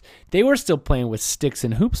kids. They were still playing with sticks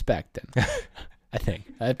and hoops back then. I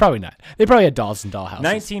think. Probably not. They probably had dolls and dollhouses.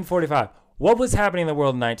 1945. What was happening in the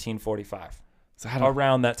world in 1945? So I don't-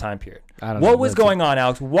 Around that time period. I don't know. What was going on,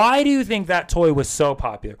 Alex? Why do you think that toy was so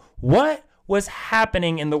popular? What was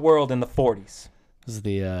happening in the world in the 40s? This is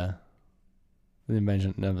the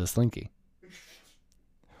invention of the Slinky.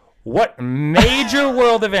 What major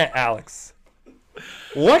world event, Alex?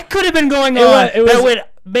 What could have been going on It was- that would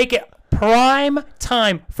make it prime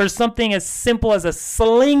time for something as simple as a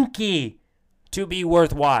Slinky to be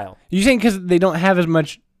worthwhile? You think because they don't have as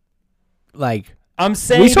much, like... I'm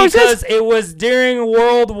saying resources? because it was during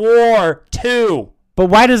World War II. But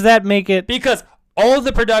why does that make it... Because all of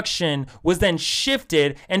the production was then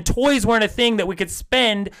shifted, and toys weren't a thing that we could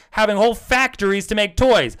spend having whole factories to make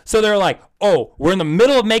toys. So they're like, oh, we're in the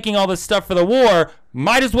middle of making all this stuff for the war.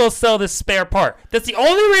 Might as well sell this spare part. That's the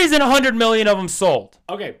only reason 100 million of them sold.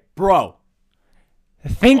 Okay, bro.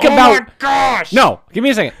 Think Oh about... my gosh! No, give me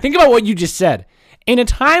a second. Think about what you just said. In a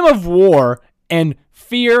time of war and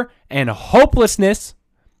fear and hopelessness...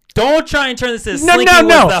 Don't try and turn this into No, Slinky no,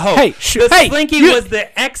 no. was the hope. Hey, the Slinky was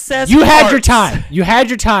the excess You had your parts. time. You had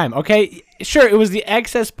your time, okay? Sure, it was the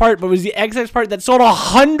excess part, but it was the excess part that sold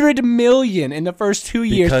 100 million in the first 2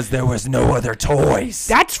 years. Because there was no other toys.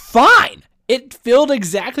 That's fine. It filled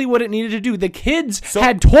exactly what it needed to do. The kids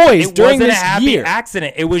had toys during It wasn't this a happy year.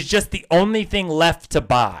 accident. It was just the only thing left to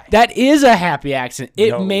buy. That is a happy accident. It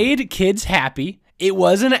No. made kids happy. It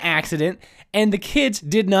was an accident. And the kids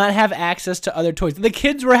did not have access to other toys. The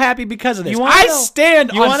kids were happy because of this. I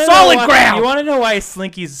stand on solid ground. You want to know why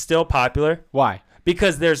Slinky's still popular? Why?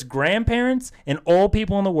 Because there's grandparents and old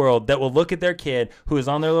people in the world that will look at their kid who is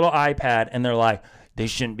on their little iPad and they're like, they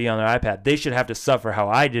shouldn't be on their iPad. They should have to suffer how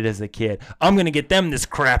I did as a kid. I'm going to get them this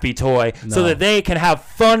crappy toy so that they can have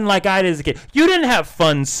fun like I did as a kid. You didn't have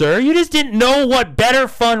fun, sir. You just didn't know what better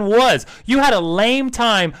fun was. You had a lame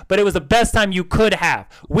time, but it was the best time you could have.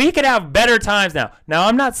 We could have better times now. Now,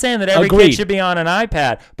 I'm not saying that every Agreed. kid should be on an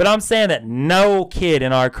iPad, but I'm saying that no kid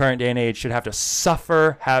in our current day and age should have to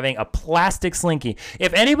suffer having a plastic Slinky.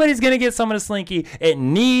 If anybody's going to get someone a Slinky, it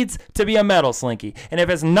needs to be a metal Slinky. And if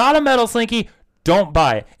it's not a metal Slinky, don't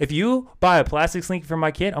buy it. If you buy a plastic Slinky for my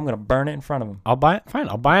kid, I'm going to burn it in front of him. I'll buy it. Fine.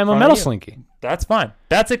 I'll buy him a Front of metal you. Slinky. That's fine.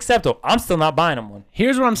 That's acceptable. I'm still not buying him one.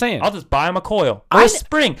 Here's what I'm saying. I'll just buy him a coil. Or a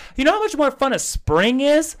spring. You know how much more fun a spring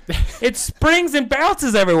is? It springs and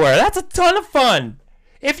bounces everywhere. That's a ton of fun.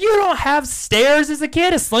 If you don't have stairs as a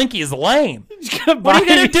kid, a Slinky is lame. What are you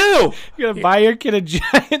going to do? You're going to buy your kid a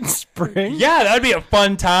giant spring? Yeah, that would be a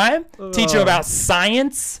fun time. Teach him about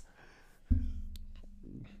science.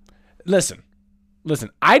 Listen,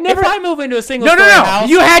 I never... If I move into a single No. story house,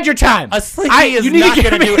 You had your time. a Slinky is you need not give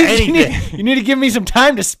going to me- do anything. You need to give me some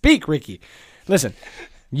time to speak, Ricky. Listen,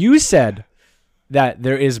 you said that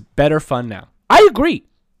there is better fun now. I agree.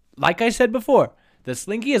 Like I said before, the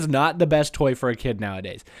Slinky is not the best toy for a kid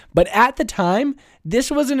nowadays. But at the time,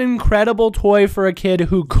 this was an incredible toy for a kid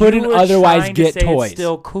who couldn't You were otherwise trying to get say toys. It's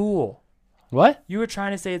still cool. What? You were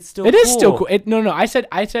trying to say it's still It cool. is still cool. No. I said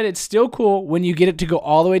it's still cool when you get it to go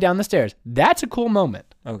all the way down the stairs. That's a cool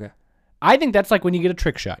moment. Okay. I think that's like when you get a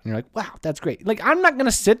trick shot and you're like, wow, that's great. Like, I'm not going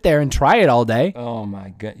to sit there and try it all day. Oh my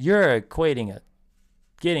god. You're equating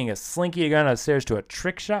getting a Slinky to go down the stairs to a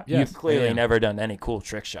trick shot? Yes, You've clearly I am. never done any cool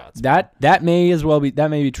trick shots. That may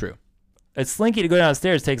be true. A Slinky to go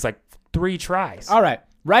downstairs takes like 3 tries. All right.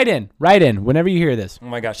 Write in whenever you hear this. Oh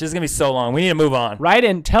my gosh, this is going to be so long. We need to move on. Write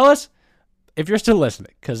in. Tell us if you're still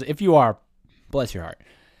listening, because if you are, bless your heart.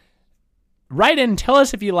 Write in. Tell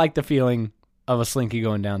us if you like the feeling of a Slinky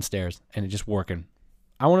going downstairs and it just working.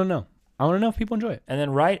 I want to know. I want to know if people enjoy it. And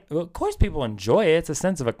then well, of course people enjoy it. It's a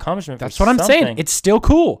sense of accomplishment. That's for what I'm saying. something. It's still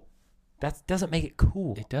cool. That doesn't make it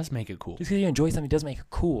cool. It does make it cool. Just because you enjoy something doesn't make it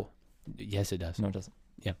cool. Yes, it does. No, it doesn't.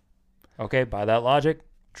 Yeah. Okay, by that logic,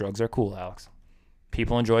 drugs are cool, Alex.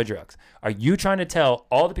 People enjoy drugs. Are you trying to tell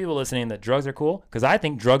all the people listening that drugs are cool? Because I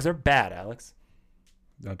think drugs are bad, Alex.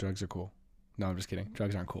 No, drugs are cool. No, I'm just kidding.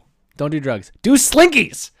 Drugs aren't cool. Don't do drugs. Do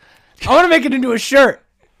Slinkies. I want to make it into a shirt.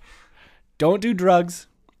 Don't do drugs.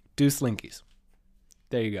 Do Slinkies.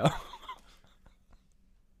 There you go.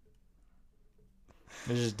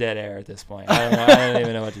 There's just dead air at this point. I don't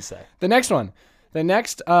even know what to say. The next one. The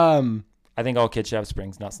next, I think all kids should have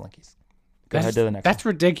springs, not Slinkies. Go ahead to the next That's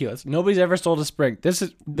ridiculous. Nobody's ever sold a spring. This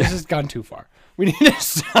has gone too far. We need to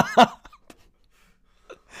stop.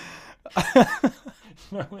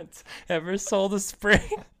 no one's ever sold a spring.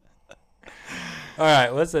 All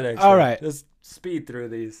right, what's the next All one? right. Let's speed through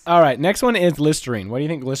these. All right, next one is Listerine. What do you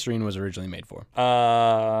think Listerine was originally made for?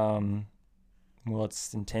 Well,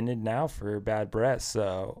 it's intended now for bad breath,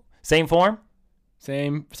 so same form?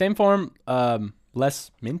 Same form,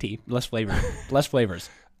 less minty, less flavor, less flavors.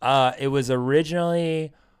 It was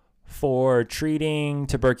originally for treating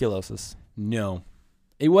tuberculosis. No.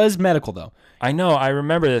 It was medical, though. I know. I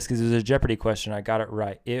remember this because it was a Jeopardy question. I got it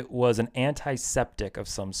right. It was an antiseptic of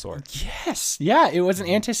some sort. Yes. Yeah, it was an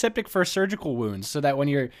antiseptic for surgical wounds, so that when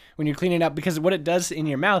you're cleaning up, because what it does in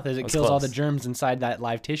your mouth is it kills all the germs inside that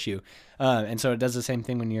live tissue, and so it does the same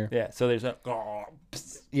thing when you're. Yeah. So there's a.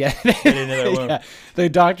 Yeah. Get into their wound. Yeah. The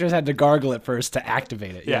doctors had to gargle it first to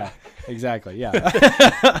activate it. Yeah. Exactly. Yeah.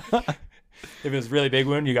 If it was a really big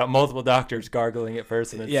wound, you got multiple doctors gargling it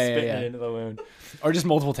first and then spitting it into the wound. Or just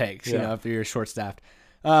multiple takes, you know, if you're short-staffed.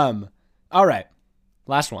 All right.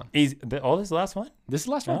 Last one. Easy. Oh, this is the last one? This is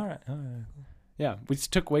the last one. All right. Yeah, we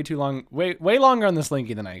took way too long, way longer on this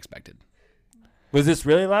Linky than I expected. Was this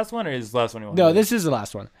really the last one, or is this the last one you want? No, this is the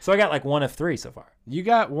last one. So I got like 1 of 3 so far. You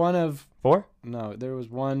got 1 of 4? No, there was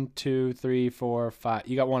 1, 2, 3, 4, 5.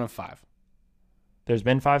 You got 1 of 5. There's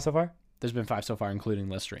been 5 so far? There's been 5 so far, including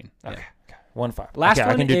Listerine. Okay. Yeah. 1 5. Last okay,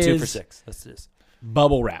 one I can do 2 for is 6. Let's do this.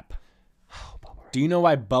 Bubble wrap. Oh, bubble wrap. Do you know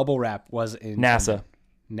why bubble wrap was in NASA?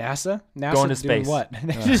 NASA Going to doing space. what?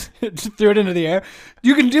 Just threw it into the air.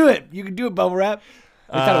 You can do it. You can do it, bubble wrap.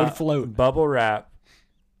 I thought it would float. Bubble wrap.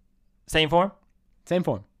 Same form? Same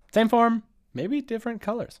form. Same form. Maybe different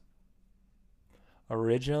colors.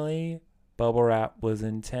 Originally, bubble wrap was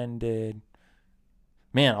intended.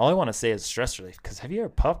 Man, all I want to say is stress relief. Because have you ever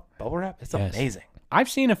puffed bubble wrap? It's amazing. I've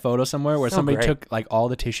seen a photo somewhere where So somebody great. took like all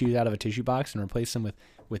the tissues out of a tissue box and replaced them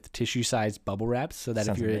with tissue-sized bubble wraps, so that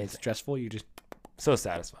Sounds if you're amazing. stressful, you just So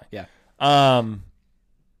satisfying. Yeah.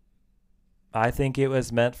 I think it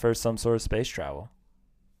was meant for some sort of space travel.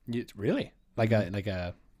 really like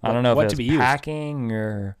a I don't know what if to it be was used. packing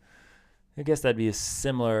or I guess that'd be a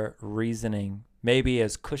similar reasoning. Maybe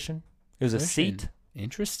as cushion. It was a seat.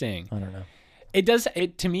 Interesting. I don't know.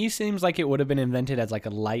 It to me seems like it would have been invented as like a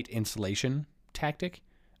light insulation tactic.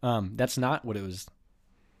 That's not what it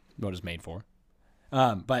was made for.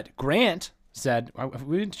 But Grant said,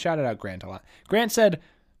 we shouted out Grant a lot. Grant said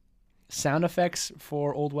sound effects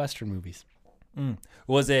for old Western movies.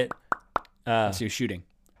 Was it So you're shooting.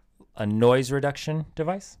 a noise reduction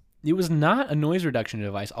device? It was not a noise reduction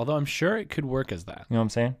device, although I'm sure it could work as that. You know what I'm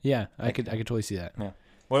saying? Yeah, I could totally see that. Yeah.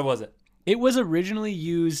 What was it? It was originally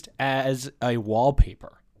used as a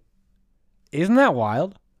wallpaper. Isn't that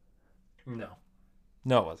wild? No.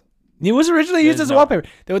 No, it wasn't. It was originally used It is as a not. wallpaper.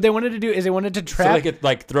 What they wanted to do is they wanted to trap. So they could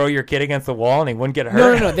like throw your kid against the wall and he wouldn't get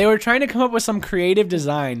hurt? No. They were trying to come up with some creative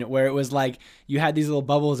design where it was like you had these little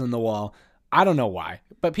bubbles in the wall. I don't know why,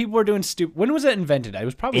 but people were doing stupid. When was it invented? It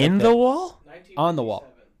was probably In like the wall? on the wall.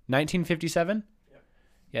 1957. Yep.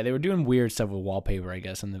 Yeah, they were doing weird stuff with wallpaper, I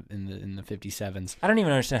guess, in the 57s. I don't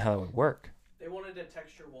even understand how that would work. They wanted a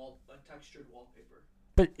textured wallpaper.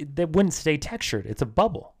 But they wouldn't stay textured. It's a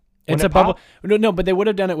bubble. It's Wouldn't a it bubble. pop? No, but they would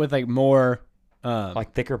have done it with like more.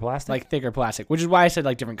 Like thicker plastic? Like thicker plastic, which is why I said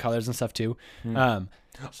like different colors and stuff too.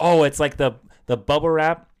 Oh, it's like the bubble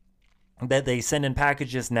wrap that they send in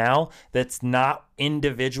packages now that's not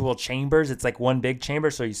individual chambers. It's like one big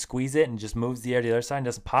chamber, so you squeeze it and it just moves the air to the other side and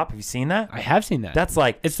doesn't pop. Have you seen that? I have seen that. That's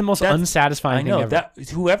like... It's the most that's- unsatisfying I know. thing ever. That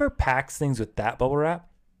whoever packs things with that bubble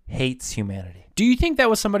wrap hates humanity. Do you think that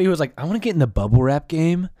was somebody who was like, I want to get in the bubble wrap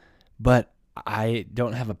game, but I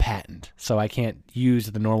don't have a patent, so I can't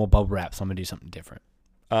use the normal bubble wrap, so I'm going to do something different?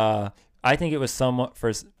 I think it was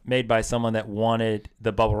made by someone that wanted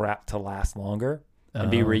the bubble wrap to last longer and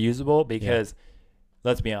be reusable because,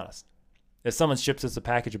 let's be honest, if someone ships us a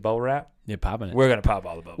package of bubble wrap, You're popping it. we're going to pop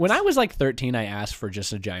all the bubbles. When I was like 13, I asked for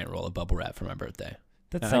just a giant roll of bubble wrap for my birthday.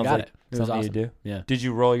 That and sounds I got like it. It was something awesome. you do. Yeah. Did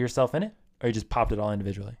you roll yourself in it or you just popped it all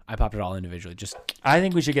individually? I popped it all individually. Just I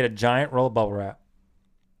think we should get a giant roll of bubble wrap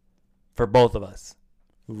for both of us.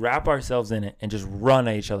 Wrap ourselves in it and just run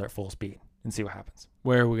at each other at full speed and see what happens.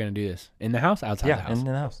 where are we going to do this? In the house? Outside the house? In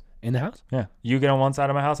the house. In the house? Yeah. You get on one side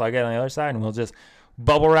of my house, I'll get on the other side, and we'll just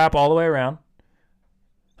bubble wrap all the way around.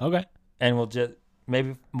 Okay. And we'll just,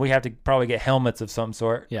 maybe we have to probably get helmets of some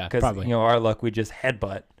sort. Yeah, Because, probably. you know, our luck, we just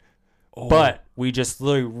headbutt. Oh. But we just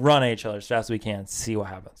literally run at each other as fast as we can, see what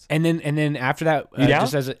happens. And then after that, You down?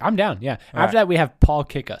 just as I'm down. Yeah. All After right. that, we have Paul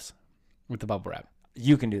kick us with the bubble wrap.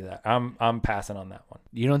 You can do that. I'm passing on that one.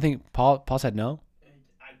 You don't think Paul said no?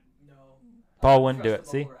 No. Paul wouldn't do Trust it. the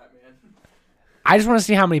See? bubble wrap, man. I just want to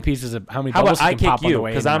see how many How bubbles about I can kick pop on you? the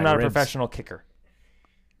way Because into I'm my not a ribs. professional kicker.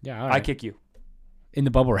 Yeah, all I right. kick you. In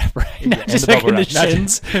the bubble wrap, right? Yeah, Just in the like in bubble the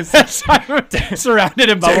wrap. shins. Surrounded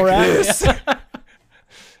in bubble wrap. this.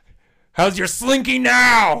 How's your slinky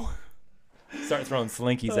now? Start throwing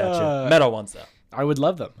slinkies at you. Metal ones, though. I would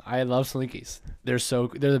love them. I love Slinkies. They're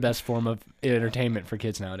the best form of entertainment for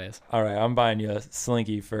kids nowadays. All right, I'm buying you a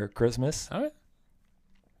slinky for Christmas. All right.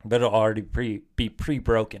 But it'll already be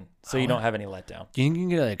pre-broken, so you don't have any letdown. Do you think you can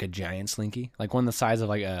get like a giant Slinky? Like one the size of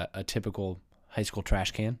like a typical high school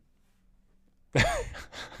trash can?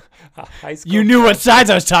 High school You knew what size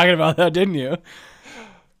I was talking about, though, didn't you?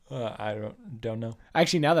 I don't know.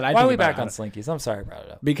 Actually, now that I Why think are we about back it, on slinkies? I'm sorry I brought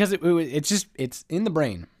it up. because it's in the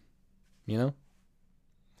brain, you know.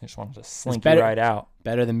 I just wanted to slinky better- right out.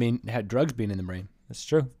 Better than had drugs being in the brain. That's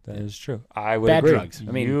true. That is true. I would Bad agree. drugs.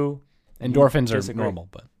 I mean, you Endorphins are disagree. normal,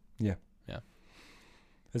 but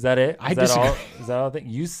Is that it? I Is that all? disagree. Is that all?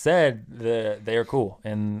 You said that they are cool,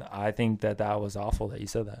 and I think that was awful that you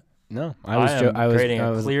said that. no, I was creating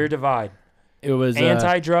a clear divide. It was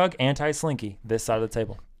Anti-drug, anti-slinky. This side of the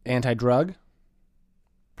table. anti-drug,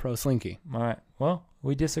 pro Slinky. All right. Well,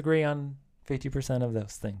 we disagree on 50% of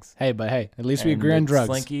those things. Hey, at least we And agree on the drugs.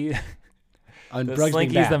 Slinky, On the drugs being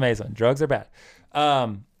slinky's bad. the main one. Drugs are bad.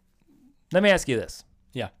 Let me ask you this.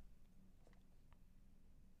 Yeah.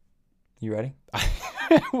 You ready?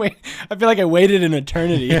 Wait, I feel like I waited an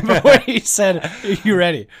eternity before he said, "Are you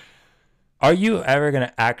ready?" Are you ever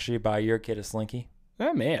gonna actually buy your kid a slinky?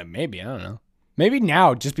 Man, maybe I don't know. Maybe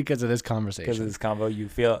now, just because of this Because conversation. of this combo, do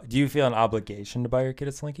you feel an obligation to buy your kid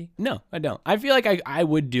a slinky? No, I don't. I feel like I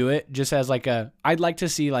would do it just as like I'd like to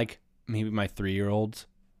see like maybe my 3-year-olds,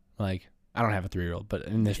 like I don't have a 3-year-old, but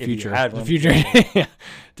in the If you future, had one.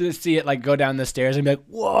 to see it like go down the stairs and be like,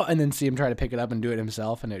 whoa, and then see him try to pick it up and do it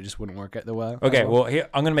himself, and it just wouldn't work at the well. Okay, well here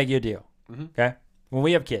I'm gonna make you a deal. Mhm. Okay, when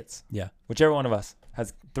we have kids, Yeah. whichever one of us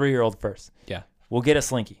has 3-year-old first, Yeah. we'll get a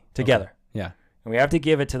slinky together, Yeah. and we have to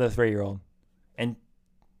give it to the 3-year-old and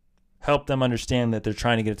help them understand that they're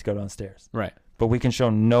trying to get it to go downstairs. Right. But we can show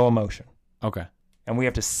no emotion, Okay. and we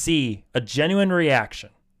have to see a genuine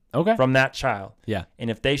reaction Okay. from that child. Yeah. And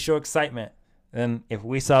if they show excitement, then if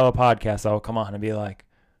we sell a podcast, I'll come on and be like,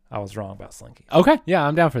 I was wrong about Slinky. Okay. Yeah,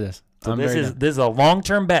 I'm down for this. So I'm this very is down. this is a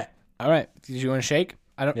long-term bet. All right. Do you want to shake?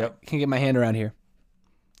 I don't. Yep. Can't get my hand around here.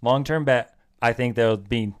 Long-term bet. I think there'll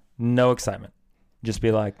be no excitement. Just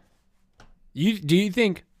be like, Do you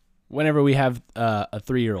think whenever we have a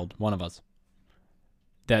 3-year-old, one of us,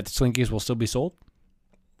 that Slinkies will still be sold?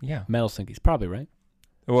 yeah, Metal Slinkies, probably, right?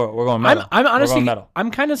 we're going metal. I'm We're honestly, going metal. I'm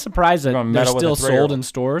kind of surprised that We're going they're metal with a still 3-year-old. sold in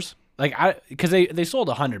stores. Like because they sold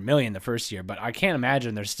 100 million the first year, but I can't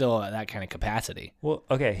imagine they're still at that kind of capacity. Well,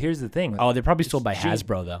 okay. Here's the thing. Oh, they're probably sold by It's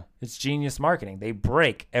Hasbro though. It's genius marketing. They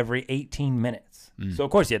break every 18 minutes. So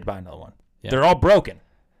of course you have to buy another one. Yeah. They're all broken,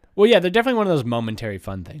 Well, yeah, they're definitely one of those momentary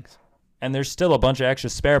fun things. and there's still a bunch of extra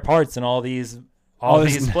spare parts in all these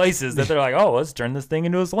this- places that they're like, oh, let's turn this thing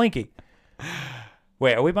into a Slinky.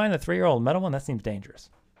 Wait, are we buying the 3-year-old metal one? That seems dangerous.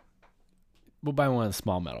 We'll buy one of the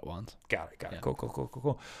small metal ones. Got it. Yeah.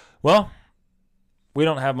 Cool. Well, we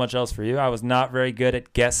don't have much else for you. I was not very good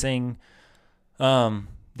at guessing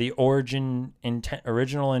the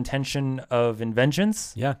original intention of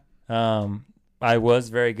inventions. Yeah. I was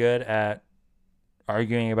very good at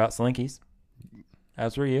arguing about Slinkies.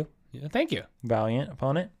 As were you, Yeah. Thank you. valiant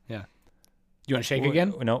opponent. You want to shake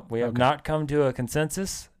again? No, we have Okay. not come to a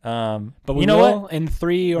consensus. But we you know will what? in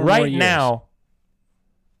 3 or more Right years. now,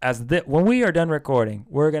 when we are done recording,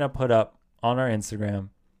 we're gonna put up on our Instagram,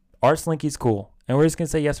 "Are Slinkies cool?" And we're just gonna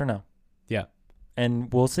say yes or no. Yeah.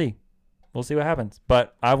 And we'll see. We'll see what happens.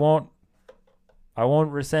 But I won't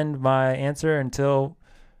rescind my answer until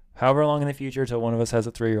however long in the future till one of us has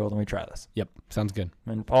a 3-year-old and we try this. Yep. Sounds good.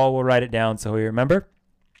 And Paul will write it down so we remember.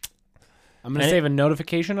 I'm gonna save a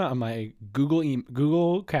notification on my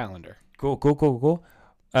Google Calendar. Cool.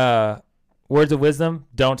 Words of wisdom: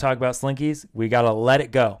 don't talk about Slinkies. We gotta let it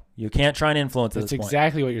go. You can't try and influence at That's this point.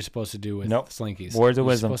 exactly what you're supposed to do with Nope. Slinkies. Words of You're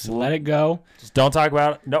wisdom. supposed to let it go Just don't talk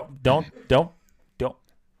about it. No, don't.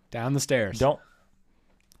 down the stairs. Don't.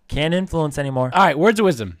 Can't influence anymore. All right. Words of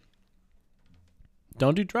wisdom.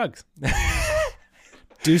 Don't do drugs.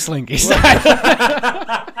 Do Slinkies.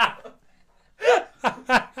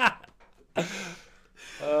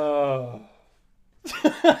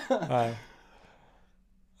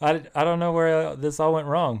 I don't know where this all went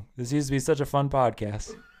wrong. This used to be such a fun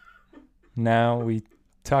podcast. Now we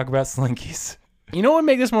talk about Slinkies. You know what would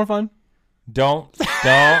make this more fun? Don't.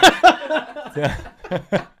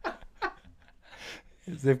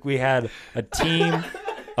 As if we had a team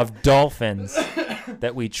of dolphins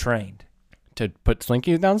that we trained. To put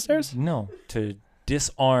Slinkies downstairs? No, to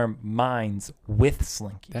disarm mines with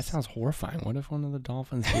slinkies. That sounds horrifying. What if one of the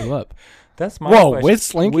dolphins blew up? That's my Whoa, question. with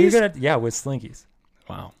slinkies? Yeah, with slinkies.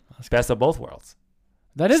 Wow. Best of both worlds.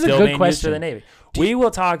 That is Still a good being used question. for the Navy. We will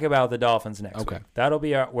talk about the dolphins next Okay. week. That'll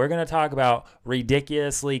be we're going to talk about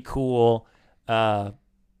ridiculously cool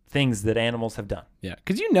things that animals have done. Yeah,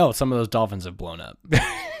 because some of those dolphins have blown up.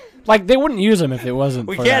 Like, they wouldn't use them if it wasn't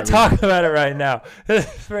We for can't that talk reason. about it right now.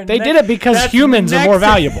 They did it because that's humans are more next-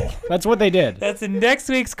 valuable. That's what they did. That's in next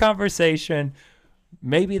week's conversation.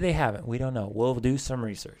 Maybe they haven't. We don't know. We'll do some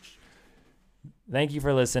research. Thank you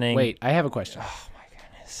for listening. Wait, I have a question. Oh, my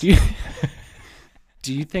goodness.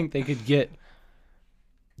 Do you think they could get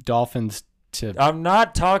dolphins to I'm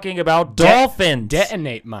not talking about dolphins.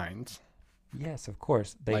 detonate mines? Yes, of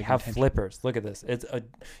course. They Like have intention. flippers. Look at this. It's a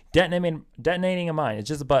detonating a mine. It's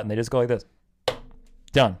just a button. They just go like this.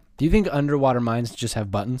 Done. Do you think underwater mines just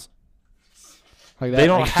have buttons? Like that? They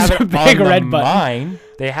don't Like, have just it a big on red the button. mine.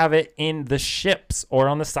 They have it in the ships or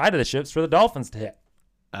on the side of the ships for the dolphins to hit.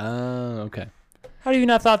 Oh, okay. How do you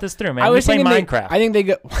not thought this through, man? I was You play thinking Minecraft. I think they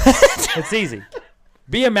go. It's easy.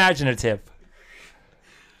 Be imaginative.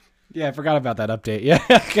 Yeah, I forgot about that update. Yeah.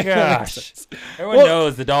 Okay, that makes Gosh. sense. Everyone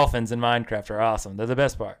knows the dolphins in Minecraft are awesome. They're the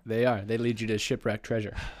best part. They are. They lead you to shipwreck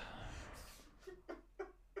treasure.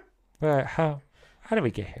 But how did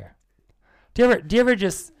we get here? Do you ever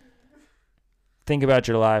just think about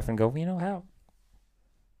your life and go,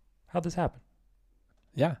 how'd this happen?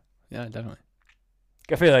 Yeah. Yeah, definitely.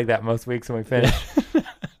 I feel like that most weeks when we finish.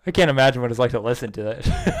 I can't imagine what it's like to listen to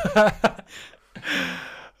it.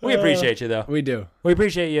 We appreciate you, though. We do. We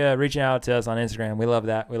appreciate you reaching out to us on Instagram. We love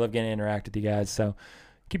that. We love getting to interact with you guys. So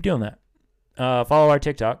keep doing that. Follow our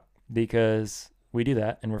TikTok because we do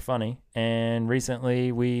that and we're funny. And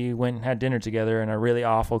recently we went and had dinner together in our really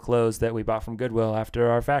awful clothes that we bought from Goodwill after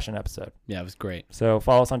our fashion episode. Yeah, it was great. So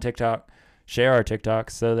follow us on TikTok. Share our TikToks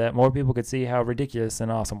so that more people could see how ridiculous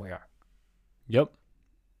and awesome we are. Yep.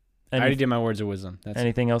 I Any- already did my words of wisdom. That's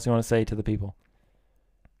anything else you want to say to the people?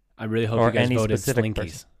 I really hope or you guys any voted specific Slinkies.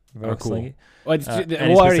 person. Or cool. Slinky? Well,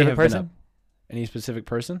 Any we'll already specific have been person up. Any specific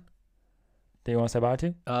person? that you want to say bye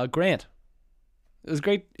to? Grant. It was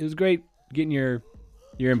great. It was great getting your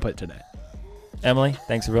input today. Emily,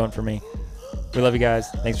 thanks for voting for me. We love you guys.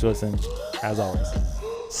 Thanks for listening. As always,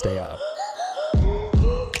 stay up.